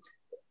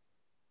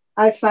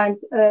I find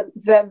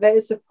that there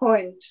is a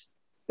point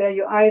where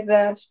you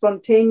either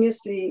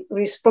spontaneously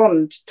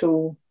respond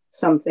to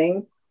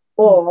something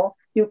or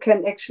you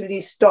can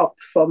actually stop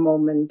for a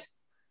moment.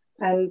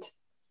 And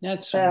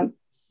that's right.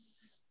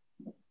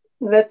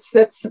 That's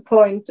the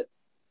point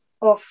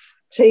of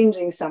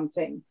changing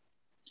something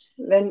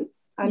when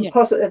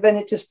when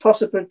it is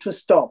possible to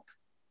stop.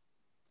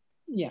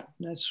 Yeah,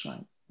 that's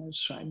right.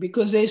 That's right.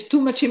 Because there's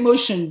too much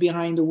emotion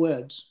behind the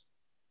words.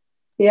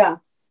 Yeah.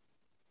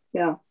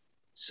 Yeah.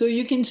 So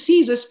you can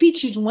see the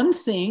speech is one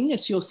thing,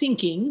 it's your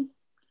thinking,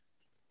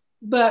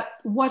 but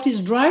what is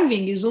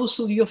driving is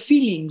also your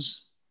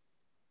feelings.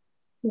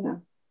 Yeah.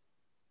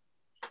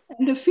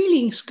 And the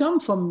feelings come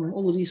from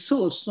all these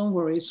thoughts, don't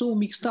worry, it's all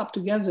mixed up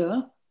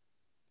together.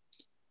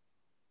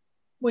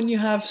 When you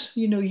have,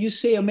 you know, you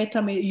say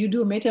you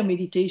do a metta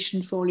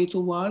meditation for a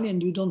little while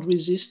and you don't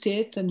resist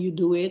it and you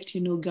do it,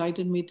 you know,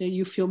 guided meditation,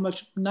 you feel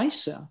much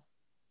nicer.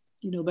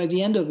 You know, by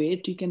the end of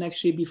it, you can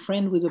actually be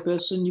friends with a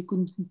person you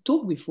couldn't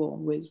talk before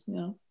with, you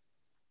know,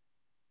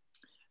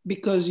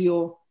 because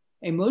your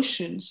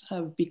emotions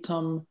have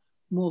become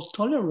more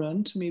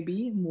tolerant,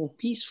 maybe more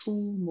peaceful,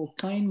 more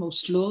kind, more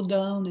slowed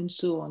down, and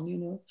so on, you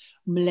know,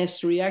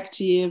 less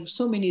reactive.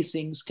 So many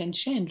things can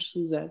change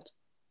through that.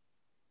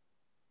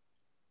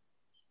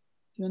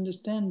 You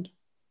understand?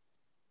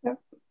 Yeah.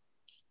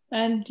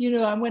 And, you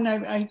know, when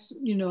I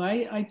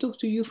talk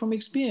to you from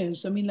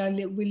experience. I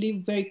mean, we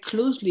live very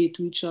closely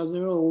to each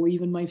other, or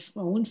even my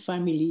own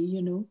family,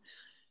 you know.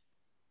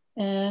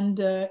 And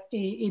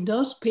it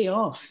does pay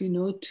off, you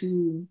know,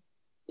 to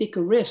take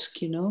a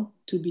risk, you know,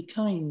 to be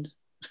kind.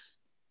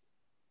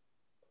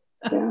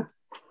 Yeah.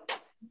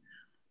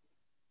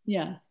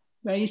 Yeah.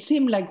 But it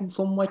seemed like,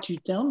 from what you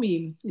tell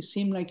me, it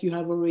seemed like you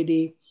have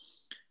already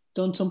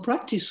done some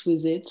practice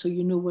with it, so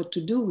you know what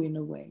to do in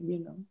a way, you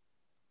know.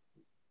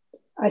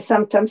 I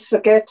sometimes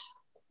forget.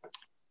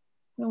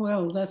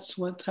 Well, that's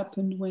what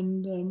happened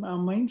when our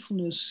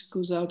mindfulness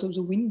goes out of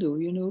the window,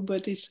 you know.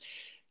 But it's,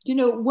 you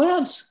know,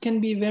 words can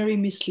be very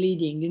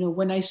misleading. You know,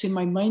 when I say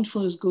my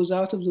mindfulness goes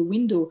out of the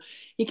window,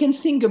 you can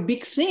think a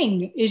big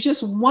thing. It's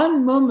just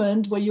one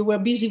moment where you were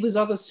busy with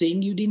other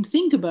thing. You didn't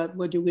think about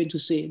what you're going to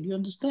say. Do you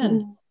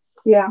understand?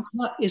 Yeah.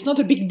 It's not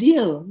a big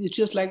deal. It's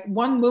just like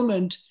one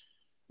moment,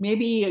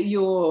 maybe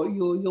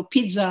your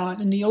pizza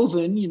in the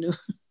oven, you know,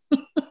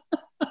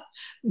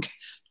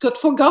 got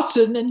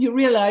forgotten and you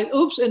realize,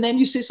 oops, and then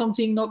you say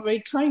something not very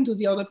kind to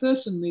the other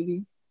person,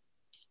 maybe.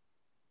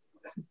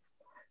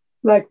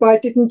 Like, why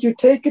didn't you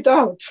take it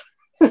out?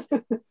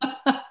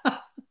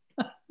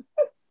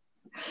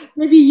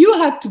 Maybe you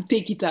had to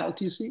take it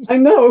out, you see. I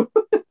know.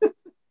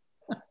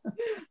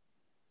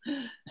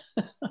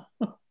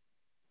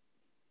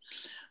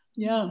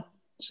 Yeah.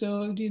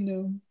 So, you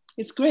know,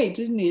 it's great,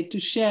 isn't it, to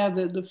share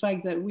the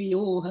fact that we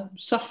all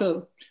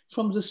suffer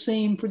from the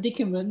same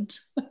predicament.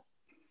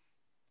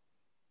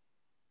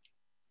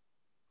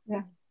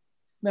 Yeah.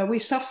 Now we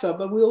suffer,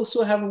 but we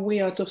also have a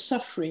way out of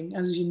suffering,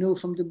 as you know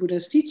from the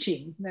Buddha's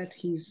teaching, that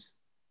he's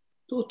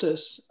taught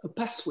us a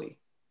pathway,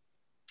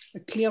 a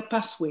clear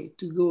pathway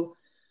to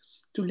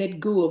let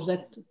go of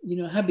that, you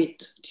know,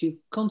 habit to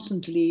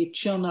constantly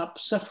churn up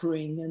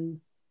suffering and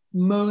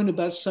moan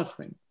about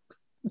suffering.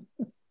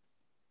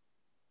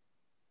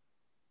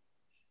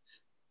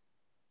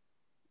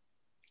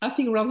 I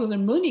think rather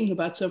than moaning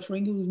about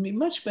suffering, it would be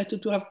much better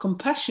to have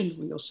compassion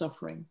for your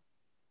suffering.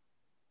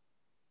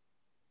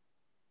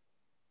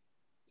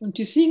 Don't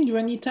you think,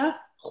 Juanita?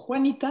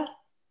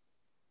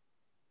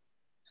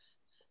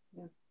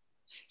 Yeah.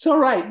 It's all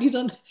right.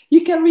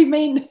 You can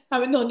remain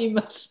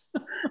anonymous.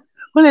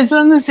 Well, as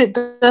long as it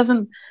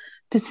doesn't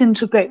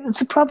disintegrate. It's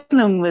a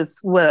problem with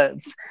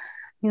words.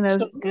 You know,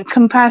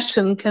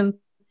 compassion can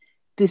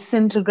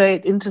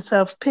disintegrate into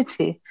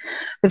self-pity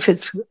if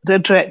it's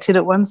directed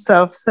at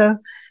oneself. So,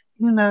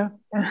 you know.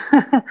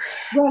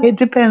 Well, It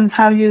depends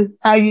how you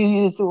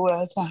use the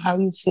words and how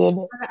you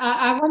feel it.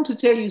 I want to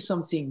tell you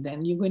something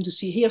then. You're going to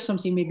hear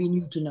something maybe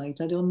new tonight.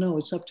 I don't know.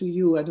 It's up to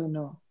you. I don't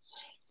know.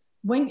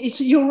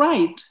 You're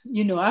right.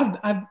 You know,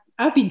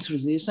 I've been through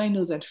this. I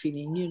know that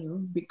feeling, you know,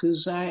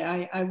 because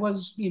I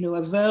was, you know,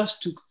 averse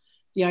to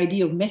the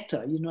idea of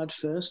metta, you know, at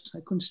first. I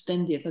couldn't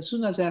stand it. As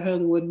soon as I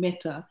heard the word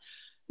metta,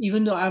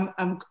 even though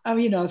I'm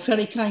you know, a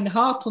fairly kind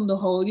heart on the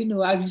whole, you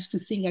know, I used to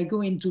think I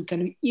go into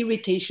kind of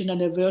irritation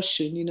and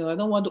aversion, you know, I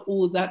don't want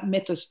all that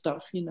meta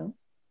stuff, you know.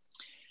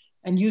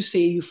 And you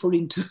say you fall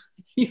into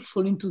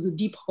the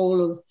deep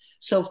hole of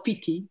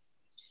self-pity.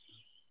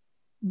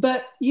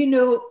 But, you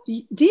know,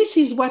 this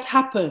is what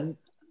happens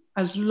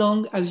as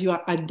long as you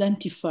are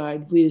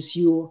identified with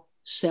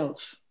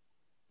yourself.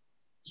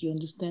 Do you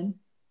understand?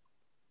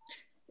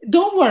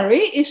 Don't worry,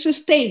 it's a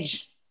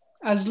stage.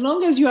 As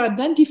long as you are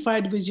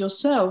identified with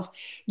yourself,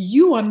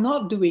 you are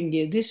not doing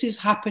it. This is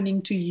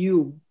happening to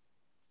you.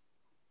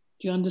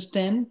 Do you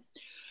understand?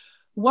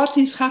 What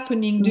is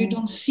happening? You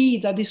don't see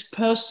that this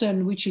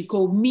person, which you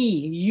call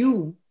me,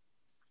 you,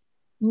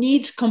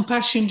 needs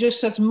compassion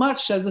just as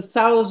much as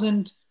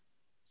 1,000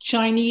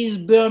 Chinese,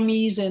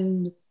 Burmese,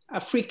 and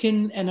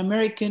African and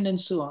American and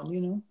so on,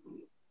 you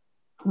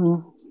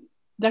know?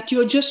 That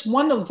you're just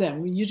one of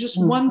them. You're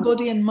just one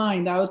body and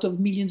mind out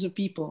of millions of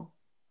people.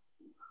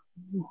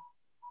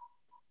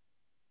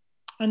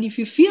 And if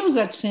you feel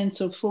that sense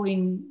of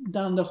falling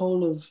down the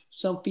hole of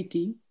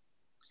self-pity,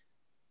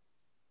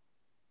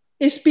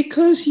 it's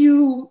because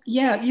you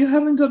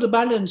haven't got a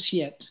balance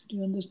yet. Do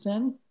you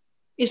understand?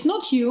 It's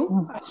not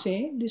you, I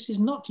say. This is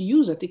not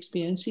you that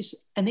experience, it's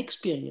an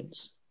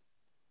experience.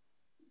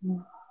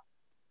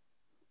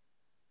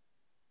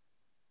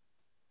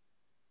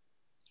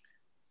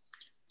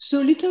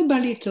 So little by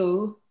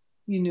little,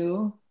 you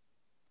know,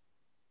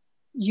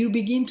 you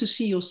begin to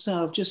see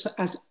yourself just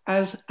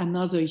as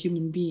another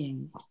human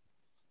being.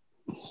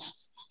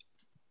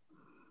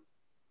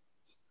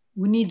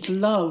 We need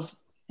love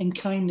and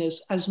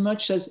kindness as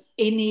much as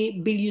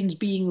any billions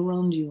being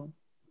around you.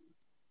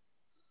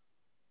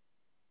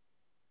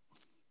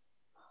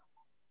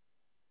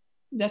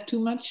 That too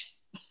much?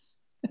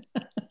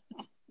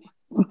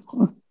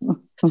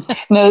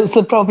 No, it's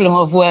the problem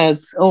of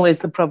words, always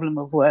the problem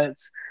of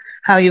words,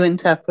 how you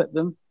interpret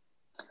them.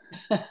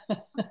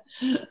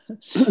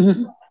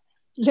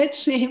 Let's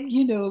say,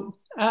 you know,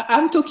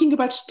 I'm talking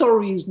about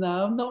stories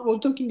now, we're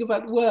talking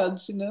about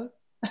words, you know.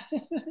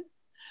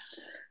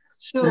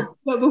 So,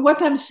 but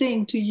what I'm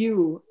saying to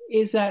you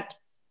is that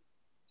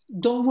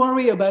don't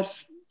worry about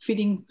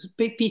feeling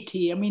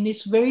pity. I mean,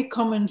 it's a very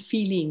common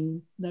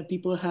feeling that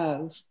people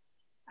have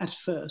at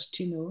first,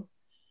 you know,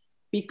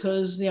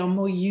 because they are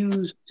more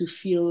used to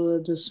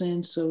feel the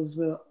sense of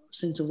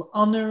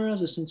honor,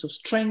 the sense of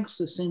strength,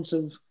 the sense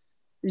of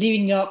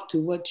living up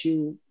to what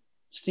you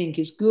think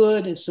is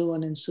good, and so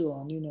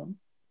on, you know.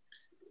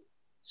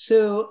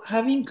 So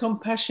having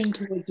compassion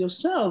toward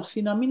yourself,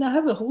 you know, I mean, I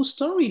have a whole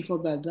story for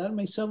that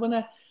myself. When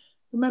I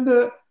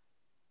remember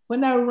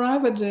when I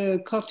arrived at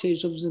the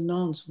cottage of the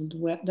nuns,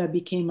 that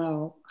became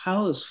our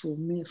house for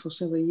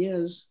several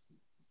years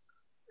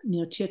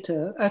near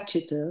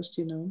Chithurst,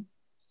 you know.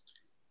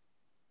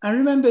 I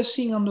remember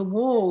seeing on the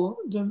wall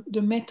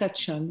the metta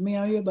chant, may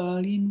I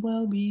abide in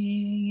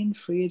well-being, in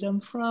freedom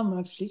from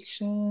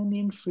affliction,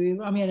 in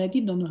freedom. I mean, I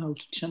did not know how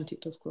to chant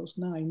it, of course,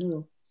 now I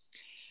know.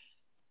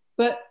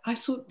 But I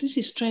thought, this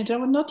is strange. I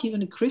was not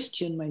even a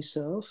Christian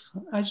myself.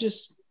 I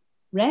just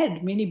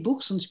read many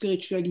books on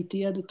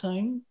spirituality at the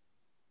time.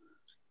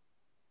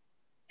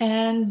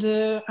 And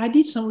I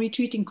did some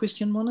retreat in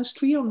Christian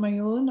monastery on my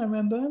own, I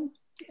remember.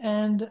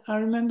 And I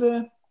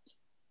remember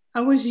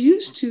I was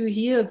used to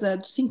hear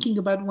that thinking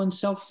about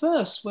oneself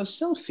first was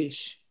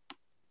selfish.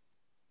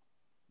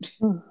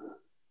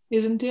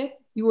 Isn't it?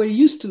 You were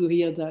used to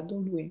hear that,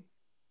 don't we?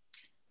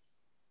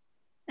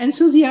 And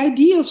so the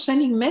idea of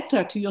sending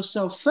metta to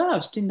yourself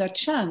first in that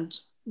chant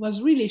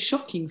was really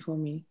shocking for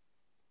me.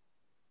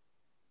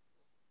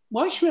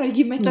 Why should I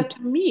give metta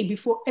to me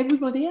before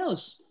everybody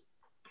else?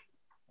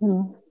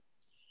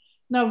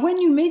 Now,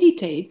 when you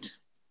meditate,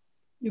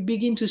 you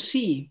begin to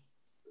see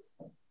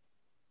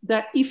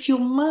that if your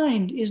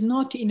mind is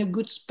not in a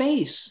good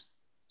space,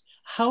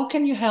 how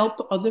can you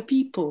help other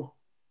people?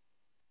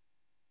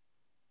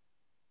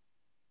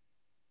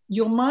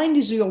 Your mind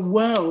is your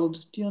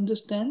world. Do you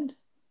understand?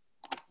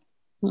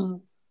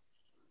 And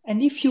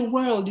if your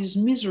world is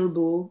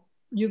miserable,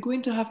 you're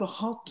going to have a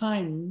hard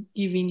time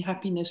giving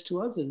happiness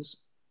to others.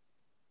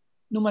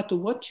 No matter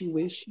what you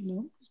wish, you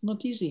know, it's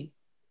not easy.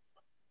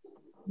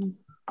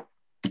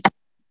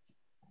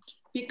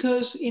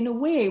 Because in a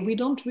way, we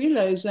don't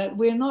realize that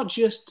we're not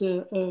just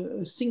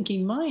a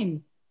thinking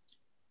mind.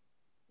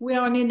 We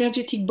are an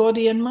energetic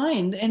body and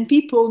mind. And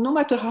people, no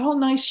matter how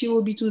nice you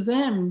will be to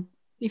them,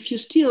 if you're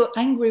still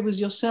angry with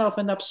yourself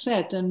and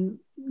upset and,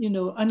 you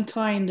know,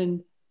 unkind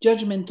and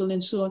judgmental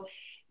and so on,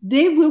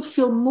 they will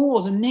feel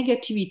more the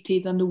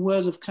negativity than the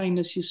words of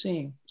kindness you're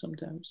saying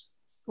sometimes.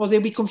 Or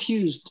they'll be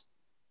confused.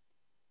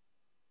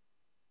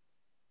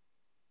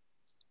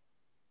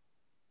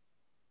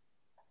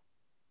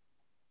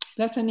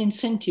 That's an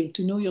incentive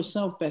to know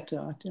yourself better,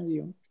 I tell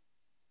you.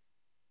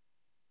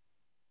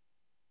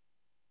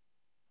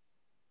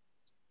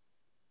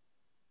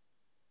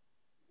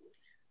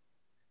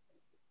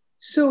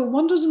 So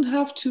one doesn't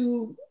have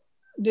to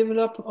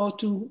develop or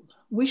to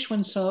wish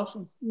oneself,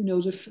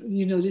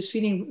 this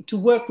feeling, to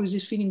work with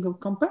this feeling of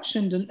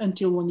compassion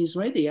until one is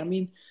ready. I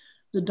mean,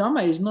 the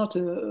Dharma is not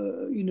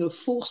a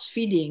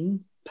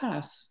force-feeding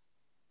path.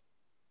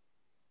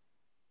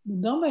 The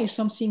Dharma is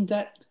something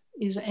that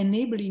is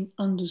enabling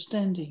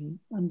understanding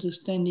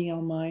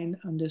our mind,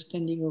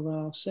 understanding of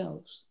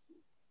ourselves.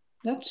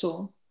 That's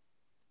all.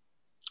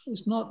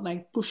 It's not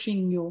like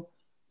pushing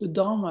the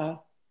Dharma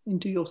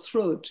into your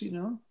throat,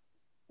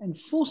 and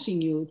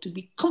forcing you to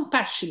be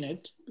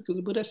compassionate because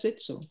the Buddha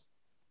said so.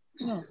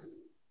 No.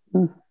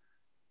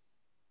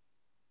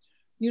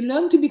 You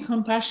learn to be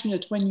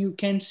compassionate when you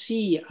can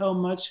see how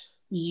much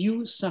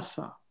you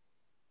suffer.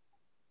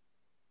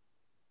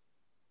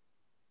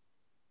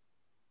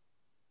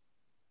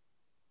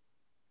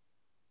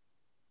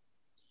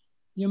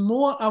 The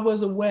more I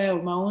was aware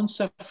of my own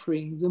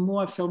suffering, the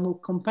more I felt more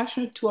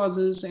compassionate to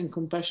others and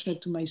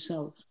compassionate to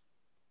myself.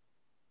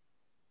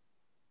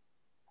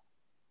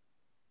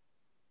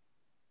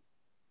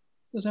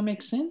 Does that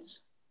make sense?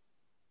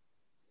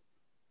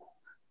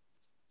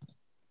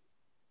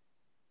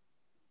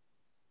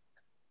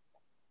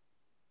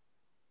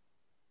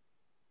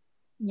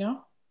 Yeah?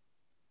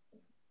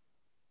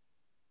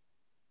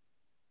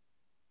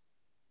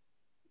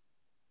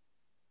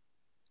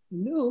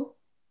 No.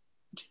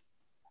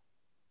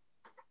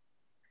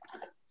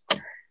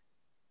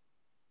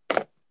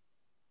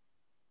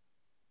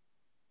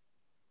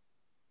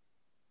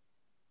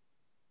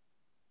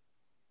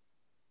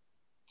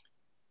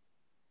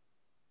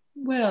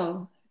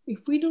 Well,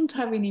 if we don't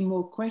have any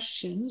more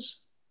questions,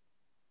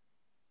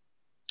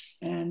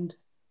 and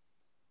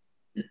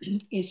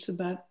it's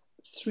about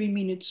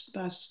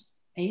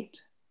 8:03,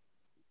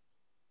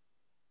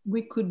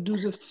 we could do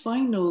the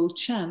final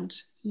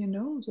chant,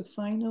 the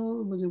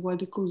final, what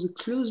they call the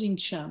closing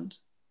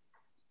chant,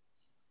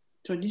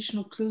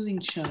 traditional closing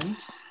chant,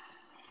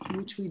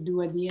 which we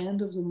do at the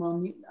end of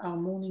our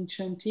morning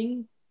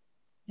chanting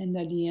and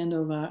at the end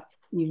of our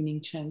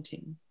evening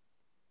chanting.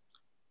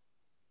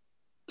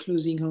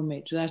 Closing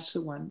homage, that's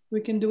the one. We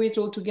can do it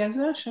all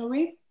together, shall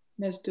we?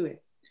 Let's do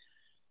it.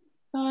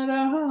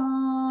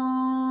 Arahant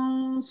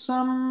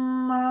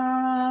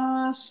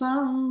Samma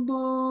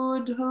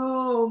Sambuddho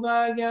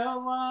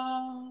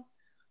Bhagava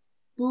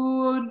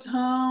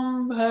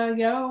Buddham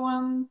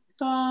Bhagavantam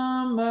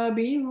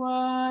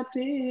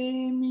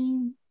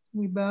Abhivatemi.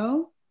 We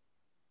bow.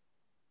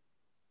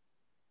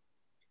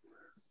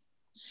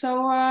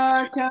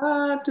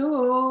 Sawakato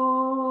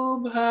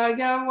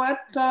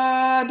Bhagavata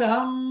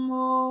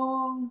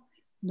Dhammo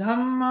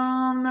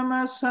Dhammam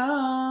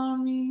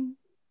Namasami.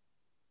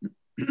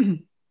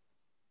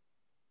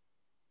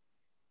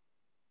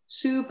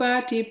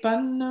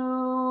 Supatipanno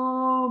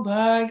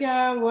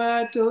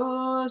Bhagavato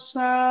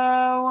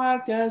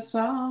Sawaka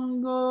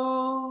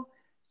Sangho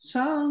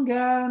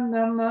Sangha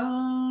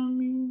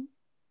Namami.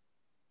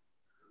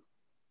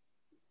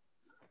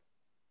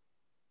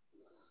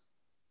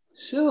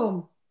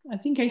 So, I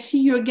think I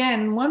see you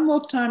again one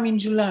more time in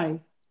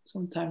July,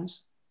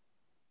 sometimes.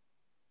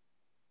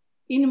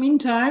 In the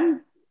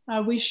meantime, I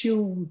wish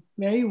you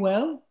very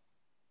well.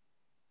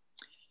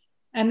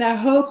 And I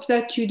hope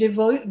that you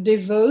devote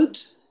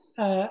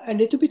a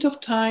little bit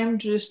of time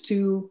just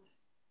to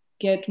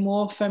get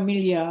more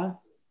familiar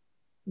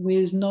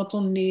with not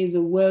only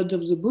the word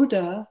of the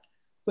Buddha,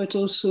 but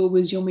also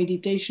with your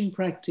meditation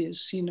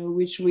practice,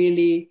 which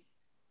really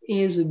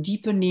is a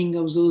deepening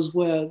of those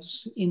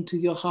words into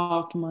your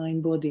heart,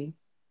 mind, body.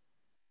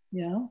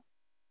 Yeah?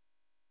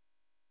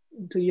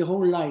 Into your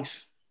whole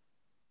life.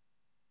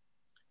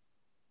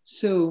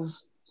 So,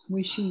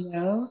 wish you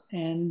well,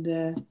 and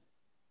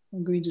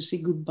I'm going to say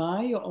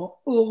goodbye, or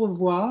au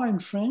revoir in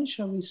French,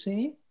 shall we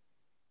say?